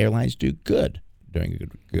 And airlines do good during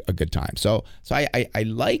a good time. So I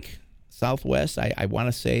like Southwest. I want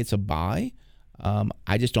to say it's a buy.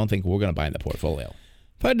 I just don't think we're going to buy in the portfolio.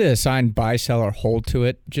 If I had to assign buy, sell, or hold to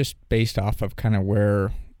it, just based off of kind of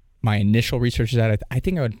where my initial research is at, I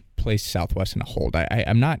think I would place Southwest in a hold.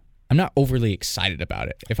 I'm not overly excited about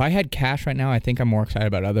it. If I had cash right now, I think I'm more excited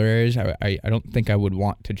about other areas. I don't think I would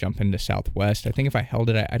want to jump into Southwest. I think if I held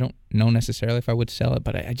it, I don't know necessarily if I would sell it,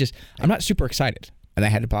 but I'm not super excited. And I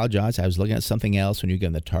had to apologize. I was looking at something else when you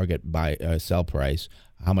get the target buy sell price.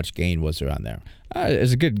 How much gain was there on there?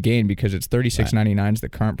 It's a good gain because it's $36.99 is the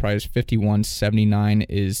current price. $51.79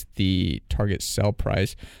 is the target sell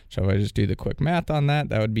price. So if I just do the quick math on that,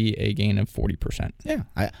 that would be a gain of 40%. Yeah,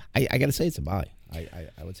 I got to say it's a buy. I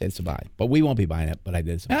would say it's a buy, but we won't be buying it. But I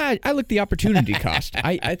did. I look the opportunity cost.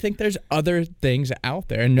 I think there's other things out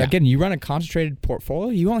there, and again, you run a concentrated portfolio.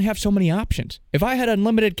 You only have so many options. If I had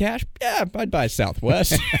unlimited cash, I'd buy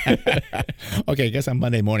Southwest. Okay, I guess on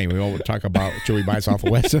Monday morning we won't talk about should we buy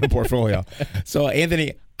Southwest in a portfolio. So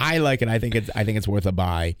Anthony, I like it. I think it's worth a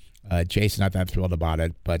buy. Jason's not that thrilled about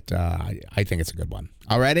it, but I think it's a good one.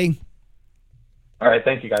 All righty. All right,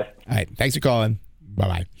 thank you guys. All right, thanks for calling.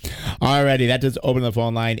 Bye-bye. All righty, that does open the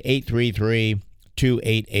phone line,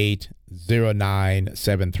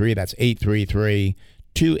 833-288-0973. That's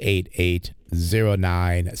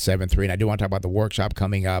 833-288-0973. And I do want to talk about the workshop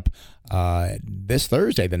coming up this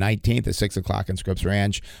Thursday, the 19th at 6 o'clock in Scripps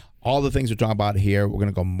Ranch. All the things we're talking about here, we're going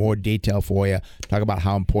to go more detail for you, talk about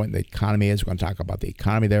how important the economy is. We're going to talk about the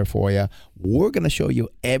economy there for you. We're going to show you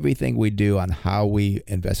everything we do on how we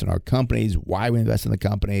invest in our companies, why we invest in the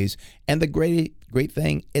companies. And the great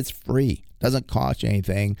thing, it's free. Doesn't cost you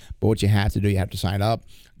anything, but what you have to do, you have to sign up.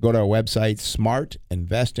 Go to our website,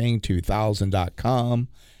 smartinvesting2000.com.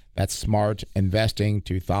 That's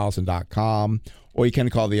smartinvesting2000.com. Or you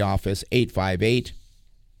can call the office,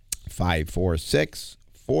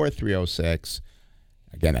 858-546-4306.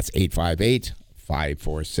 Again, that's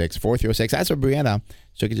 858-546-4306. That's for Brianna.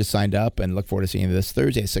 So you can just sign up and look forward to seeing you this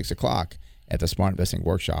Thursday at 6 o'clock at the Smart Investing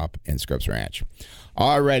Workshop in Scripps Ranch.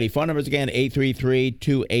 All righty. Phone numbers again,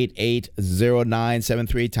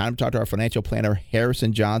 833-288-0973. Time to talk to our financial planner,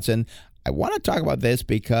 Harrison Johnson. I want to talk about this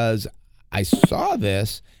because I saw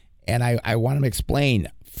this and I want to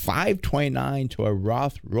explain 529 to a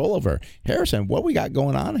Roth rollover. Harrison, what we got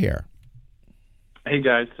going on here? Hey,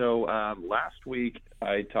 guys. So last week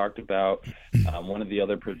I talked about one of the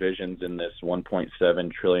other provisions in this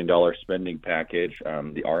 $1.7 trillion spending package,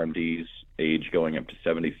 the RMD's age going up to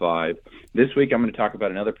 75. This week I'm going to talk about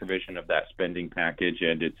another provision of that spending package,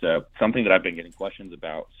 and it's something that I've been getting questions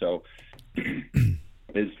about. So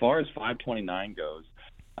as far as 529 goes,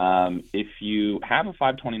 if you have a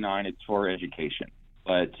 529, it's for education.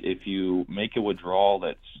 But if you make a withdrawal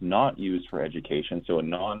that's not used for education, so a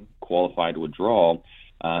non-qualified withdrawal,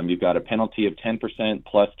 you've got a penalty of 10%,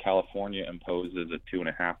 plus California imposes a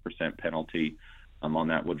 2.5% penalty on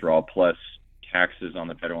that withdrawal, plus taxes on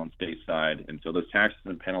the federal and state side. And so those taxes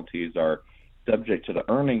and penalties are subject to the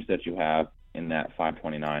earnings that you have in that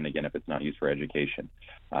 529, again, if it's not used for education.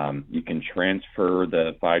 You can transfer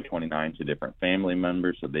the 529 to different family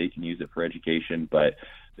members so they can use it for education, but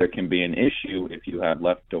there can be an issue if you have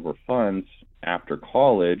leftover funds after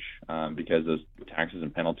college because those taxes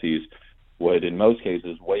and penalties would, in most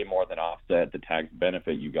cases, way more than offset the tax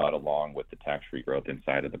benefit you got along with the tax-free growth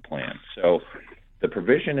inside of the plan. So the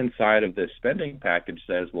provision inside of this spending package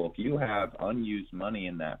says, well, if you have unused money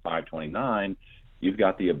in that 529, you've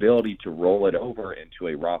got the ability to roll it over into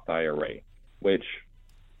a Roth IRA, which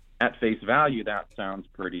at face value, that sounds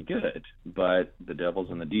pretty good, but the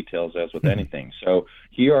devil's in the details, as with anything. So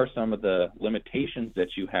here are some of the limitations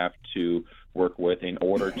that you have to work with in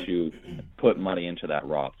order to put money into that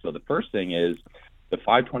Roth. So the first thing is the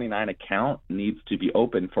 529 account needs to be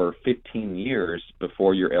open for 15 years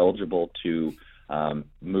before you're eligible to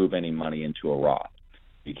move any money into a Roth.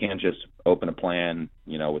 You can't just open a plan,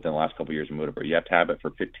 within the last couple of years and move it over. You have to have it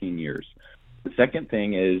for 15 years. The second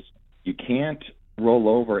thing is you can't roll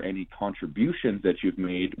over any contributions that you've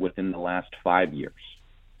made within the last 5 years.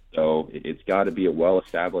 So it's got to be a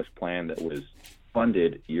well-established plan that was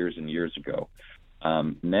funded years and years ago.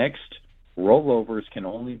 Next, rollovers can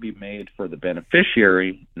only be made for the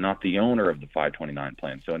beneficiary, not the owner of the 529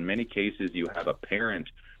 plan. So in many cases, you have a parent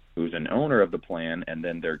who's an owner of the plan, and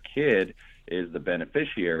then their kid is the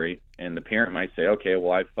beneficiary, and the parent might say, okay,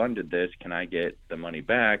 well, I funded this. Can I get the money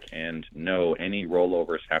back? And no, any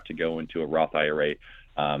rollovers have to go into a Roth IRA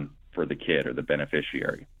for the kid or the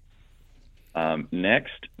beneficiary.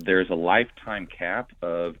 Next, there's a lifetime cap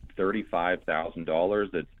of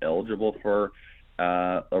 $35,000 that's eligible for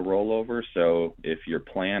a rollover. So if your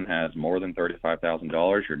plan has more than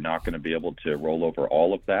 $35,000, you're not going to be able to roll over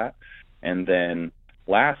all of that. And then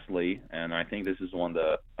lastly, and I think this is one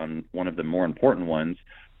of the more important ones,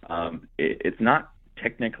 it's not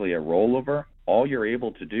technically a rollover. All you're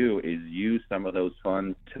able to do is use some of those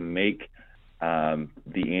funds to make the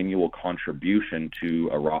annual contribution to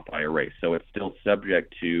a Roth IRA. So it's still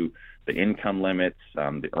subject to the income limits,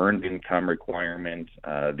 the earned income requirement,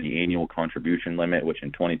 the annual contribution limit, which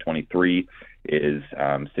in 2023 is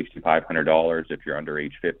 $6,500 if you're under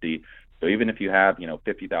age 50. So even if you have,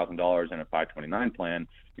 $50,000 in a 529 plan,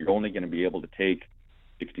 you're only going to be able to take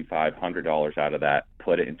 $6,500 out of that,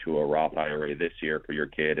 put it into a Roth IRA this year for your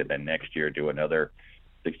kid, and then next year do another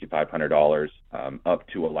 $6,500 up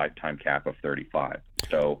to a lifetime cap of $35,000.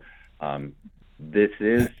 So this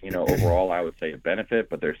is, overall, I would say a benefit,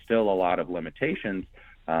 but there's still a lot of limitations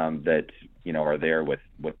that are there with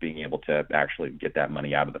being able to actually get that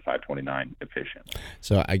money out of the 529 efficient.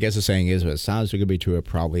 So I guess the saying is, what it sounds too good to be true, it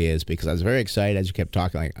probably is, because I was very excited as you kept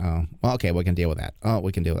talking, like, oh, well, okay, we can deal with that. Oh,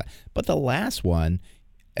 we can deal with that. But the last one,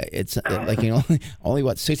 it's like, only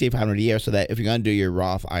what, $6,500 a year, so that if you're going to do your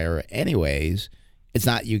Roth IRA anyways, it's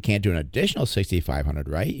not, you can't do an additional $6,500,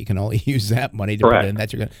 right? You can only use that money to put in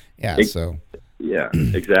that you're going to, Yeah,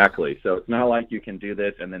 exactly. So it's not like you can do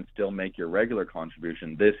this and then still make your regular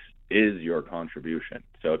contribution. This is your contribution.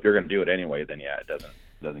 So if you're going to do it anyway, then yeah, it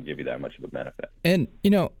doesn't give you that much of a benefit. And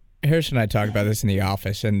Harrison and I talked about this in the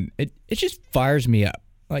office, and it just fires me up.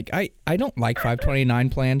 Like I don't like 529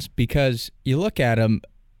 plans because you look at them,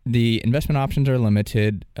 the investment options are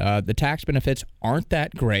limited, the tax benefits aren't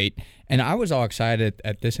that great, and I was all excited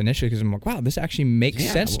at this initially because I'm like, wow, this actually makes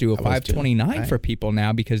sense to do a 529 for people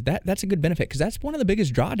now, because that's a good benefit, because that's one of the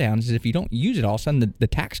biggest drawdowns is if you don't use it, all of a sudden the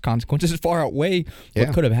tax consequences far outweigh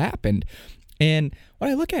what could have happened. And what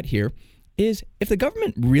I look at here is if the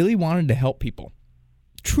government really wanted to help people,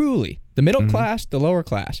 truly, the middle class, the lower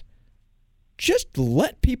class, just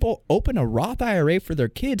let people open a Roth IRA for their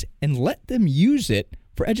kids and let them use it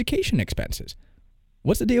for education expenses.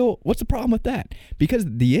 What's the deal? What's the problem with that? Because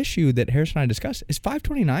the issue that Harrison and I discussed is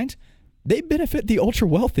 529s, they benefit the ultra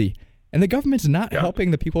wealthy, and the government's not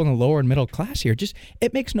helping the people in the lower and middle class here.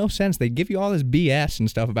 It makes no sense. They give you all this BS and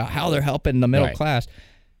stuff about how they're helping the middle class.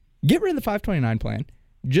 Get rid of the 529 plan.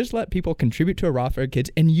 Just let people contribute to a Roth for their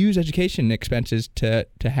kids and use education expenses to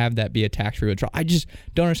have that be a tax-free withdrawal. I just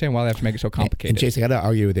don't understand why they have to make it so complicated. And Jason, I got to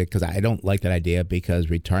argue with it because I don't like that idea,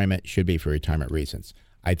 because retirement should be for retirement reasons.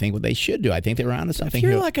 I think what they should do, I think they're onto something. If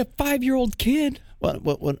you're here. like a 5-year-old kid.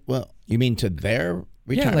 Well, you mean to their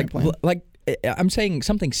retirement plan? Like I'm saying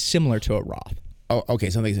something similar to a Roth. Oh,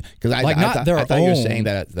 okay, something, because I thought you were saying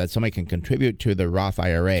that somebody can contribute to the Roth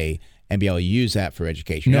IRA and be able to use that for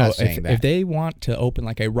education. You're not saying that. If they want to open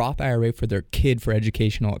like a Roth IRA for their kid for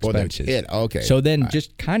educational expenses. For their kid, okay. So then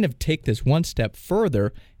just kind of take this one step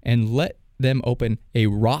further and let them open a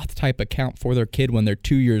Roth type account for their kid when they're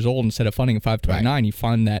 2 years old. Instead of funding a 529, you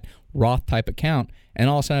fund that Roth type account. And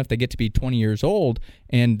all of a sudden, if they get to be 20 years old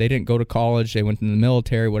and they didn't go to college, they went in the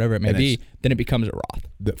military, whatever it may be, then it becomes a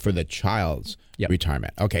Roth. For the child's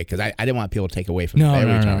retirement. Okay, because I didn't want people to take away from their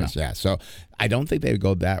retirement. No. Yeah, so I don't think they would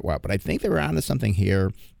go that way. But I think they're onto something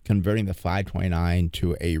here, converting the 529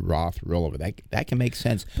 to a Roth rollover. That can make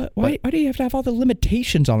sense. But why do you have to have all the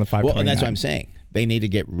limitations on the 529? Well, and that's what I'm saying. They need to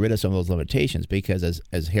get rid of some of those limitations, because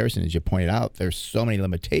as Harrison, as you pointed out, there's so many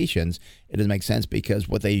limitations. It doesn't make sense, because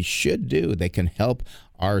what they should do, they can help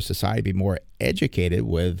our society be more educated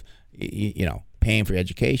with, paying for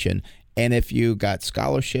education. And if you got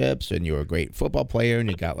scholarships and you're a great football player and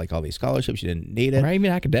you got like all these scholarships, you didn't need it. Or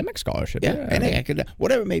even academic scholarships. And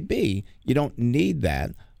whatever it may be, you don't need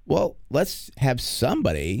that. Well, let's have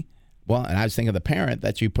somebody. Well, and I was thinking of the parent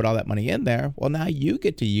that you put all that money in there. Well, now you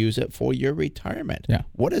get to use it for your retirement. Yeah.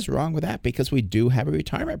 What is wrong with that? Because we do have a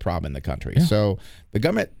retirement problem in the country. Yeah. So the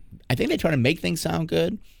government, I think they try to make things sound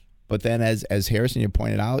good, But then, as Harrison, you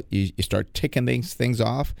pointed out, you start ticking things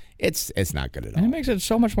off. It's not good at all. And it makes it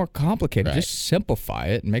so much more complicated. Right. Just simplify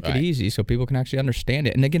it and make Right. it easy so people can actually understand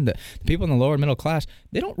it. And again, the people in the lower middle class,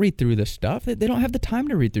 they don't read through this stuff. They don't have the time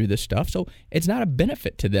to read through this stuff. So it's not a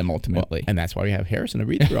benefit to them ultimately. And that's why we have Harrison to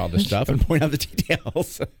read through all this stuff and point out the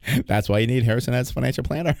details. That's why you need Harrison as financial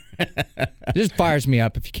planner. It just fires me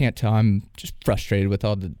up. If you can't tell, I'm just frustrated with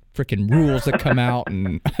all the freaking rules that come out.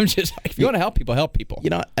 And I'm just like, if you want to help people, help people. You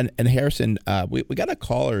know, and Harrison, we got a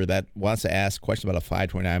caller that wants to ask questions about a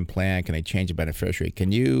 529 plan. Can they change a beneficiary?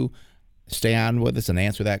 Can you stay on with us and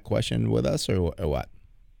answer that question with us, or what?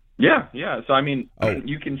 Yeah. So, I mean,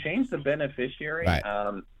 you can change the beneficiary Right.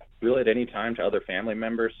 really at any time to other family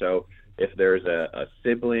members. So if there's a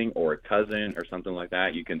sibling or a cousin or something like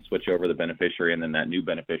that, you can switch over the beneficiary, and then that new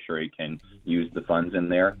beneficiary can use the funds in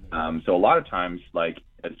there. So a lot of times, like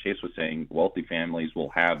as Chase was saying, wealthy families will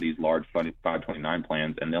have these large 529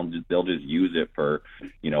 plans, and they'll just use it for,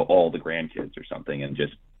 all the grandkids or something, and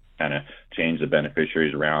just kind of change the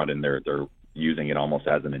beneficiaries around, and they're using it almost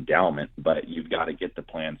as an endowment. But you've got to get the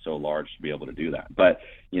plan so large to be able to do that. But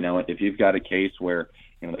if you've got a case where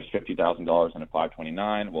there's $50,000 in a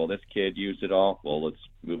 529, well, this kid used it all, well, let's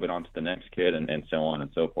move it on to the next kid, and so on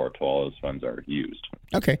and so forth till all those funds are used.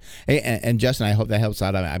 Okay. Hey, and Justin, I hope that helps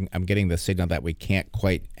out. I'm getting the signal that we can't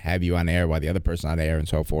quite have you on air while the other person's on air and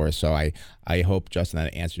so forth. So I hope, Justin,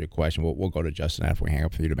 that answered your question. We'll go to Justin after we hang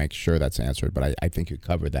up for you to make sure that's answered. But I think you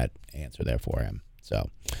covered that answer there for him. So,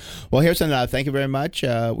 well, Harrison, thank you very much.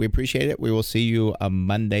 We appreciate it. We will see you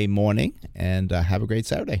Monday morning, and have a great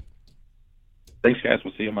Saturday. Thanks, guys.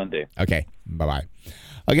 We'll see you Monday. Okay. Bye-bye.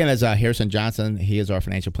 Again, as Harrison Johnson, he is our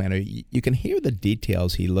financial planner. You can hear the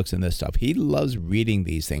details he looks in this stuff. He loves reading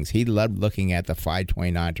these things. He loved looking at the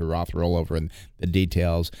 529 to Roth rollover and the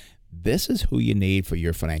details. This is who you need for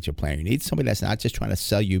your financial planner. You need somebody that's not just trying to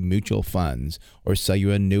sell you mutual funds or sell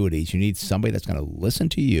you annuities. You need somebody that's going to listen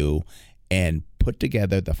to you and put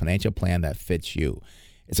together the financial plan that fits you.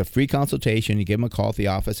 It's a free consultation. You give them a call at the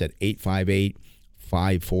office at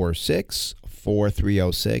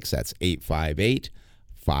 858-546-4306. That's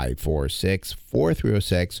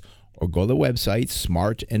 858-546-4306. Or go to the website,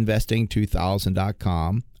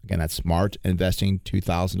 smartinvesting2000.com. Again, that's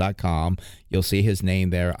smartinvesting2000.com. You'll see his name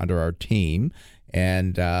there under our team,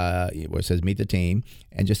 and where it says meet the team,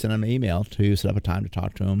 and just send him an email to set up a time to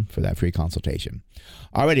talk to him for that free consultation.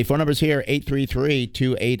 Alrighty, phone number's here,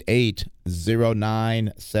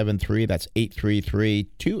 833-288-0973. That's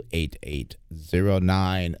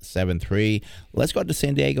 833-288-0973. Let's go out to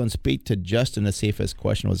San Diego and speak to Justin to see if his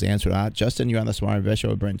question was answered or not. Justin, you're on the Smart Invest Show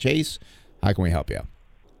with Brent Chase. How can we help you?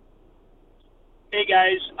 Hey,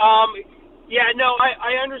 guys. I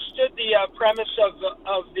understood the premise of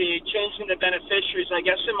the changing the beneficiaries. I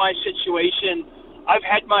guess in my situation, I've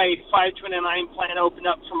had my 529 plan open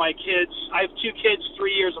up for my kids. I have two kids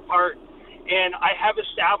 3 years apart, and I have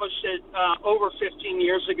established it over 15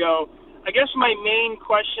 years ago. I guess my main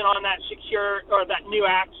question on that that new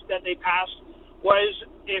act that they passed was,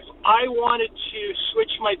 if I wanted to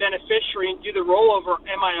switch my beneficiary and do the rollover,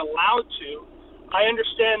 am I allowed to? I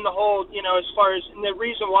understand the whole, as far as, and the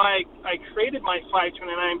reason why I created my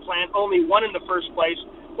 529 plan, only one in the first place,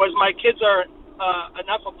 was my kids are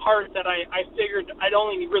enough apart that I figured I'd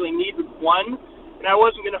only really need one, and I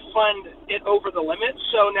wasn't going to fund it over the limit.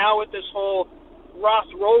 So now with this whole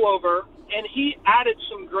Roth rollover, and he added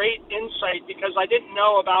some great insight, because I didn't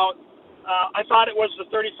know about, I thought it was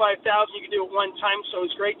the $35,000 you could do at one time, so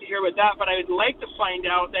it was great to hear about that, but I would like to find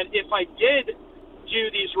out that if I did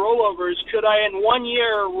do these rollovers, could I in 1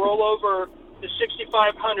 year roll over the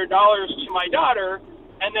 $6,500 to my daughter,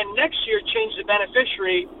 and then next year change the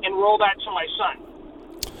beneficiary and roll that to my son?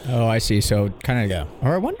 Oh, I see. So kind of,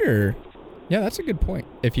 or I wonder, that's a good point.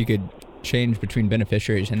 If you could change between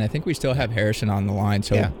beneficiaries, and I think we still have Harrison on the line.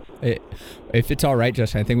 So if it's all right,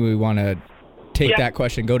 Justin, I think we want to take that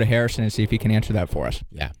question, go to Harrison, and see if he can answer that for us.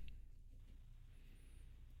 Yeah.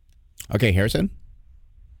 Okay, Harrison?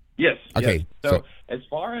 Yes. Okay. Yes. So as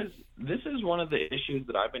far as, this is one of the issues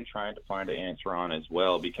that I've been trying to find an answer on as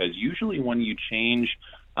well, because usually when you change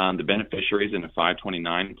the beneficiaries in a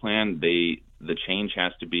 529 plan, the change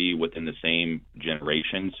has to be within the same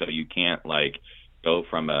generation. So you can't go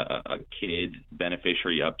from a kid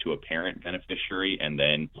beneficiary up to a parent beneficiary and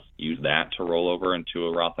then use that to roll over into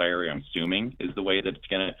a Roth IRA, I'm assuming, is the way that it's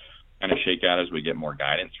going to kind of shake out as we get more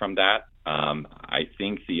guidance from that. I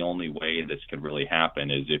think the only way this could really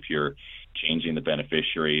happen is if you're changing the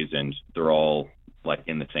beneficiaries and they're all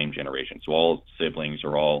in the same generation. So all siblings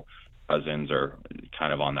or all cousins are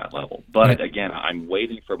kind of on that level. But again, I'm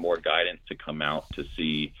waiting for more guidance to come out to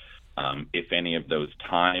see if any of those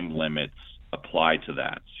time limits apply to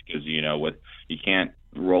that. Because, you can't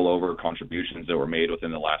roll over contributions that were made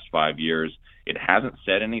within the last 5 years. It hasn't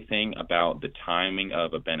said anything about the timing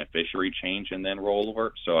of a beneficiary change and then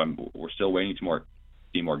rollover. So we're still waiting to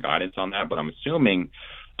see more guidance on that. But I'm assuming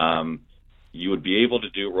you would be able to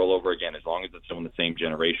do rollover again as long as it's still in the same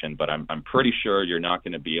generation. But I'm pretty sure you're not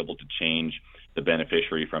going to be able to change the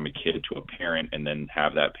beneficiary from a kid to a parent and then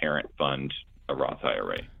have that parent fund a Roth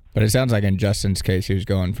IRA. But it sounds like in Justin's case, he was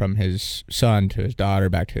going from his son to his daughter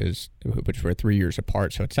back to which were 3 years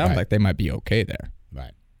apart. So it sounds like they might be okay there.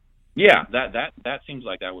 Right. Yeah, that seems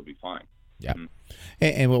like that would be fine. Yeah. Mm-hmm.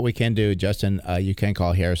 And what we can do, Justin, you can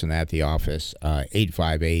call Harrison at the office,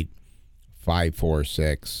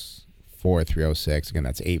 858-546-4306. Again,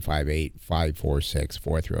 that's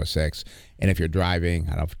 858-546-4306. And if you're driving, I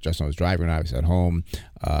don't know if Justin was driving or not, he's at home,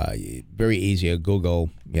 very easy. Google,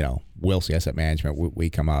 Wilsey Asset Management, we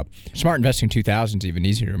come up. Smart Investing 2000 is even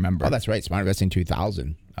easier to remember. Oh, that's right. Smart Investing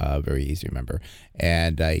 2000, very easy to remember.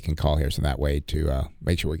 And you can call Harrison that way to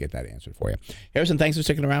make sure we get that answered for you. Harrison, thanks for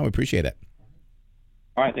sticking around. We appreciate it.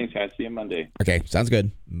 All right. Thanks, guys. See you Monday. Okay. Sounds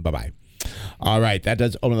good. Bye-bye. All right. That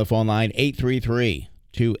does open the phone line,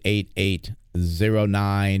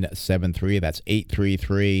 833-288-0973. That's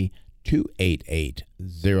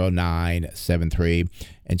 833-288-0973.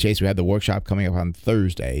 And Chase, we have the workshop coming up on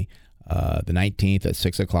Thursday, the 19th at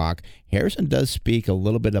 6 o'clock. Harrison does speak a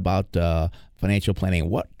little bit about financial planning,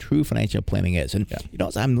 what true financial planning is. And,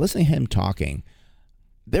 as I'm listening to him talking,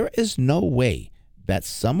 there is no way that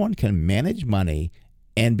someone can manage money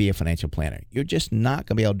and be a financial planner. You're just not going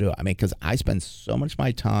to be able to do it. I mean, because I spend so much of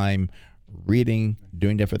my time reading,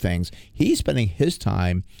 doing different things. He's spending his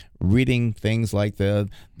time reading things like the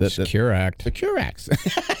Secure Act. Secure Acts.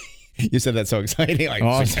 You said that so exciting.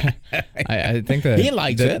 I think he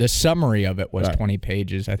likes it. The summary of it was 20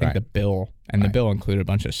 pages. I think the bill, and the bill included a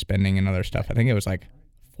bunch of spending and other stuff. I think it was like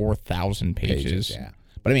 4,000 pages. Yeah.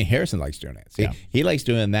 But I mean, Harrison likes doing it. See, he likes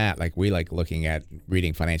doing that. Like we like looking at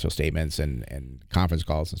reading financial statements and conference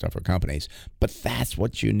calls and stuff for companies. But that's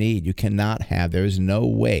what you need. You cannot have, there's no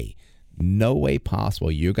way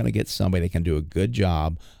possible you're going to get somebody that can do a good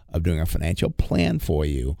job of doing a financial plan for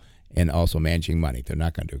you and also managing money. They're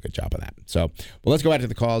not going to do a good job of that. So, well, let's go back to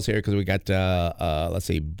the calls here because we got,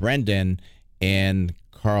 Brendan in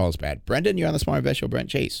Carlsbad. Brendan, you're on the Smart Invest Show.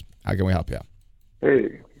 Brent Chase, how can we help you?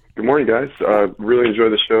 Hey, good morning, guys. Really enjoy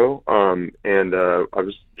the show. And I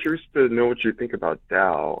was curious to know what you think about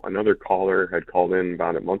Dow. Another caller had called in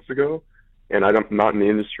about a month ago, and I'm not in the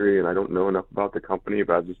industry, and I don't know enough about the company,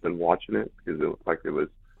 but I've just been watching it because it looked like it was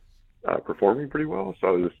performing pretty well. So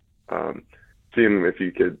I was just seeing if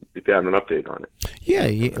you have an update on it. Yeah,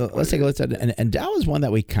 let's take a look at it. And Dow is one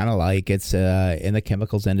that we kind of like. It's in the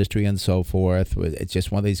chemicals industry and so forth. It's just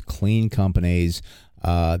one of these clean companies.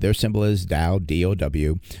 Their symbol is Dow,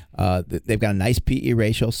 D-O-W. They've got a nice PE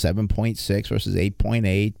ratio, 7.6 versus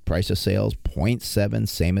 8.8. Price of sales, 0.7,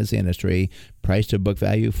 same as the industry. Price to book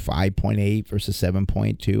value, 5.8 versus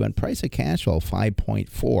 7.2. And price of cash flow,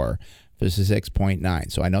 5.4 versus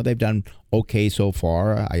 6.9. So I know they've done okay so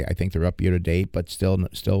far. I think they're up year to date, but still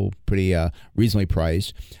pretty reasonably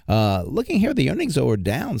priced. Looking here, the earnings are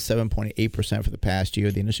down 7.8% for the past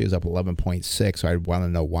year. The industry is up 11.6%, so I want to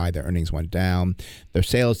know why their earnings went down. Their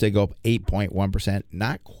sales did go up 8.1%,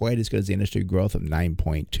 not quite as good as the industry growth of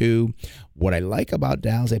 9.2%. What I like about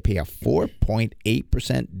Dow is they pay a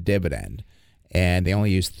 4.8% dividend, and they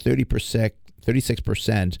only use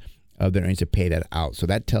 36% of their earnings to pay that out. So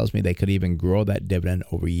that tells me they could even grow that dividend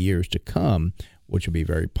over years to come, which would be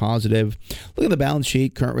very positive. Look at the balance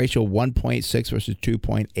sheet. Current ratio 1.6 versus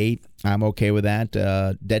 2.8. I'm okay with that.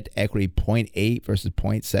 Debt to equity 0.8 versus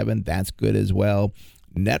 0.7. That's good as well.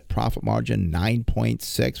 Net profit margin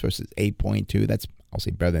 9.6 versus 8.2. That's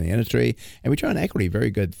obviously better than the industry. And return on equity, very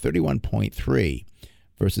good, 31.3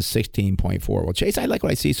 versus 16.4. Well, Chase, I like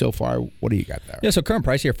what I see so far. What do you got there? Yeah, so current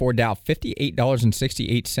price here for Dow,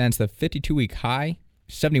 $58.68. The 52-week high,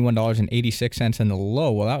 $71.86, and the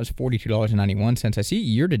low, well, that was $42.91. I see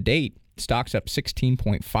year-to-date, stock's up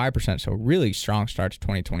 16.5%, so really strong start to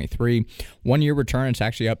 2023. 1 year return, it's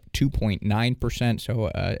actually up 2.9%,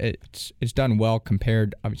 so it's done well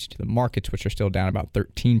compared, obviously, to the markets, which are still down about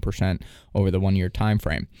 13% over the 1 year time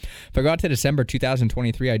frame. If I go out to December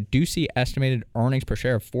 2023, I do see estimated earnings per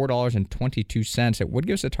share of $4.22. It would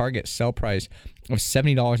give us a target sell price of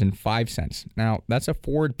 $70.05. Now, that's a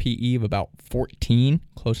forward PE of about 14,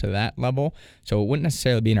 close to that level, so it wouldn't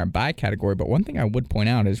necessarily be in our buy category, but one thing I would point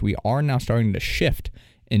out is we are now starting to shift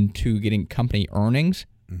into getting company earnings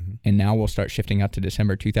And now we'll start shifting out to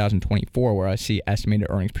December 2024, where I see estimated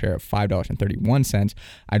earnings per share of $5.31.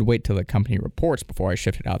 I'd wait till the company reports before I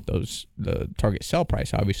shifted out the target sell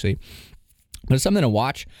price, obviously. But it's something to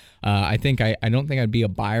watch. I don't think I'd be a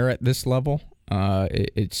buyer at this level.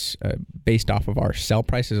 It's based off of our sell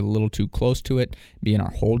price is a little too close to it, be in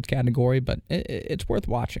our hold category, but it's worth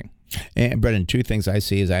watching. And Brendan, two things I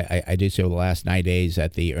see is I do see over the last 9 days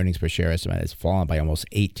that the earnings per share estimate has fallen by almost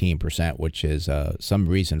 18%, which is some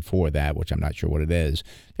reason for that, which I'm not sure what it is.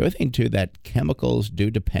 The other thing, too, that chemicals do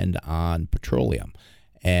depend on petroleum.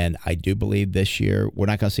 And I do believe this year we're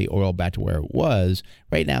not going to see oil back to where it was.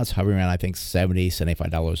 Right now it's hovering around, I think, $70,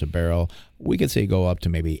 $75 a barrel. We could see it go up to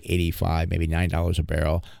maybe $85, maybe $9 a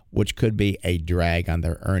barrel, which could be a drag on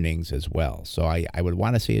their earnings as well. So I would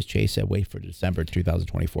want to see, as Chase said, wait for December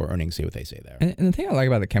 2024 earnings, see what they say there. And the thing I like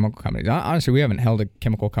about the chemical companies, honestly, we haven't held a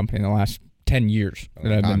chemical company in the last 10 years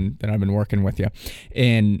that I've been working with you.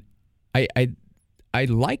 And I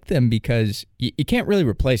like them because you can't really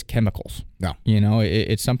replace chemicals. No.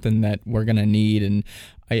 It's something that we're going to need. And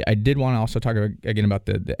I did want to also talk again about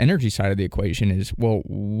the energy side of the equation is, well,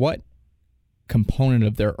 what component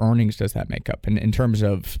of their earnings does that make up in terms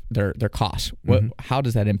of their costs? How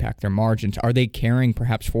does that impact their margins? Are they carrying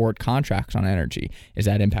perhaps forward contracts on energy? Is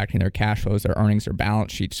that impacting their cash flows, their earnings, their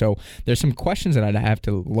balance sheet? So there's some questions that I'd have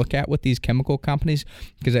to look at with these chemical companies,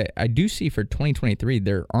 because I do see for 2023,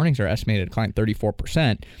 their earnings are estimated to decline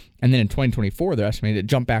 34%. And then in 2024, they're estimated to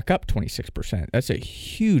jump back up 26%. That's a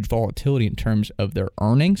huge volatility in terms of their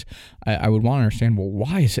earnings. I would want to understand, well,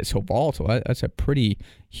 why is it so volatile? That's a pretty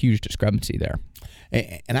huge discrepancy there.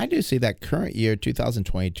 And I do see that current year,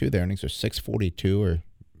 2022, their earnings are $6.42 or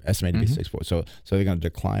estimated to be $6.40. So they're going to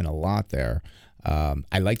decline a lot there.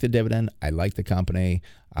 I like the dividend. I like the company.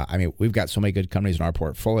 We've got so many good companies in our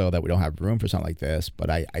portfolio that we don't have room for something like this. But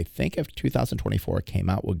I think if 2024 came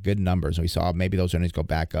out with good numbers and we saw maybe those earnings go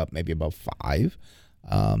back up, maybe above 5,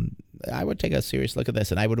 I would take a serious look at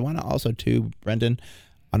this. And I would want to also, too, Brendan,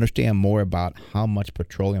 understand more about how much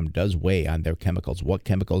petroleum does weigh on their chemicals. What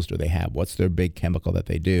chemicals do they have? What's their big chemical that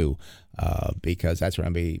they do? Because that's what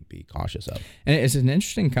I'm going to be cautious of. And it's an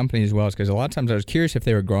interesting company as well, because a lot of times I was curious if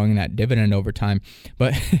they were growing that dividend over time.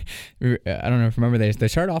 But I don't know if you remember this. They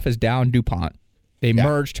started off as Dow and DuPont. They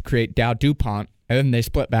merged to create Dow DuPont, and then they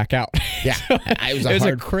split back out. Yeah. It was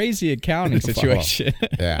a crazy accounting situation.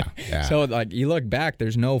 Yeah. So you look back,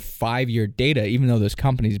 there's no 5-year data, even though this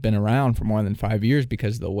company's been around for more than 5 years,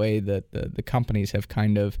 because of the way that the companies have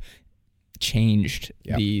kind of changed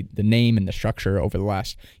the name and the structure over the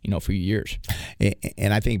last few years.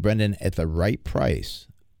 And I think, Brendan, at the right price,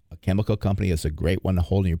 a chemical company is a great one to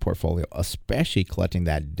hold in your portfolio, especially collecting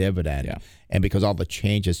that dividend. Yeah. And because all the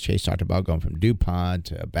changes Chase talked about, going from DuPont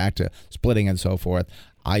to back to splitting and so forth,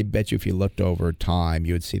 I bet you if you looked over time,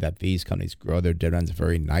 you would see that these companies grow their dividends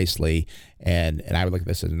very nicely. And I would look at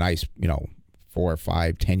this as a nice, 4 or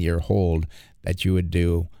 5, 10-year hold that you would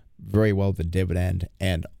do very well with the dividend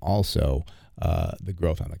and also the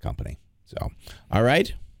growth on the company. So, all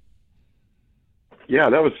right. Yeah,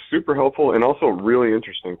 that was super helpful and also really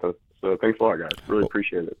interesting. So thanks a lot, guys. Really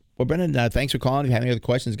appreciate it. Well, Brendan, thanks for calling. If you have any other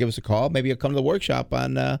questions, give us a call. Maybe you'll come to the workshop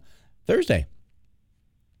on Thursday.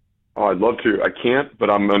 Oh, I'd love to. I can't, but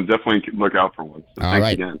I'm going to definitely look out for one. So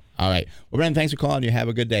thanks again. All right. Well, Brendan, thanks for calling. You have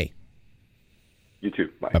a good day. You too.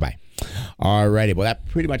 Bye. Bye-bye. All righty. Well, that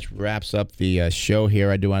pretty much wraps up the show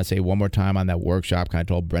here. I do want to say one more time on that workshop. Kind of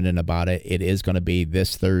told Brendan about it. It is going to be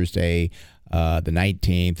this Thursday, the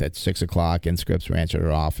 19th at 6 o'clock in Scripps Ranch at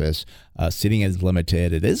our office. Seating is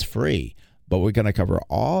limited. It is free, but we're going to cover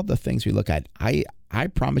all the things we look at. I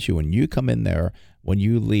promise you, when you come in there, when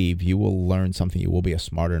you leave, you will learn something. You will be a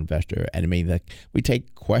smarter investor. And we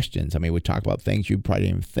take questions. We talk about things you probably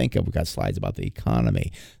didn't even think of. We've got slides about the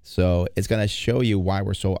economy. So it's going to show you why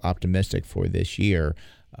we're so optimistic for this year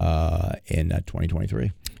in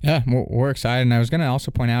 2023. Yeah, we're excited. And I was going to also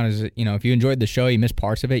point out is, if you enjoyed the show, you missed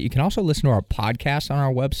parts of it, you can also listen to our podcast on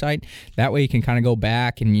our website. That way you can kind of go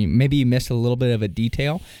back and maybe you missed a little bit of a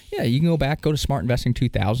detail. Yeah, you can go back, go to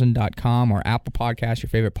smartinvesting2000.com or Apple Podcasts, your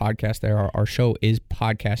favorite podcast there. Our show is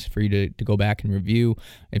podcast for you to go back and review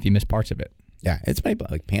if you missed parts of it. Yeah, it's made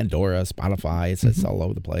like Pandora, Spotify. It's all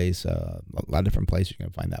over the place. A lot of different places you can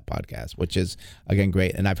find that podcast, which is, again,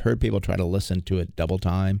 great. And I've heard people try to listen to it double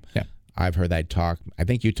time. Yeah. I've heard that talk. I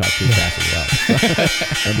think you talk too fast as well.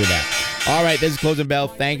 Don't do that. All right, this is Closing Bell.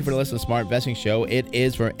 Thank you for listening to the Smart Investing Show. It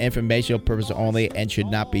is for informational purposes only and should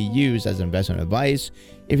not be used as investment advice.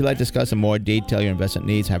 If you'd like to discuss in more detail your investment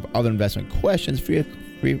needs, have other investment questions, feel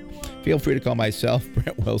free to call myself,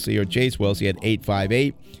 Brent Wilsey, or Chase Wilsey at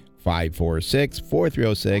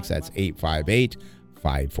 858-546-4306. That's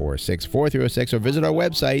 546-4306, or visit our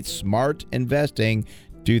website,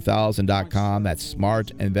 smartinvesting2000.com. That's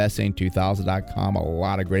smartinvesting2000.com. A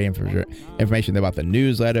lot of great information about the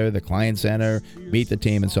newsletter, the client center, meet the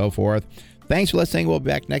team, and so forth. Thanks for listening. We'll be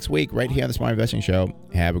back next week right here on the Smart Investing Show.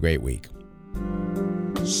 Have a great week.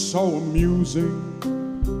 So amusing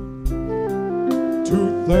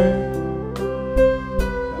to think that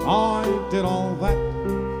I did all that,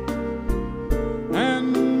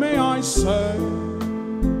 and may I say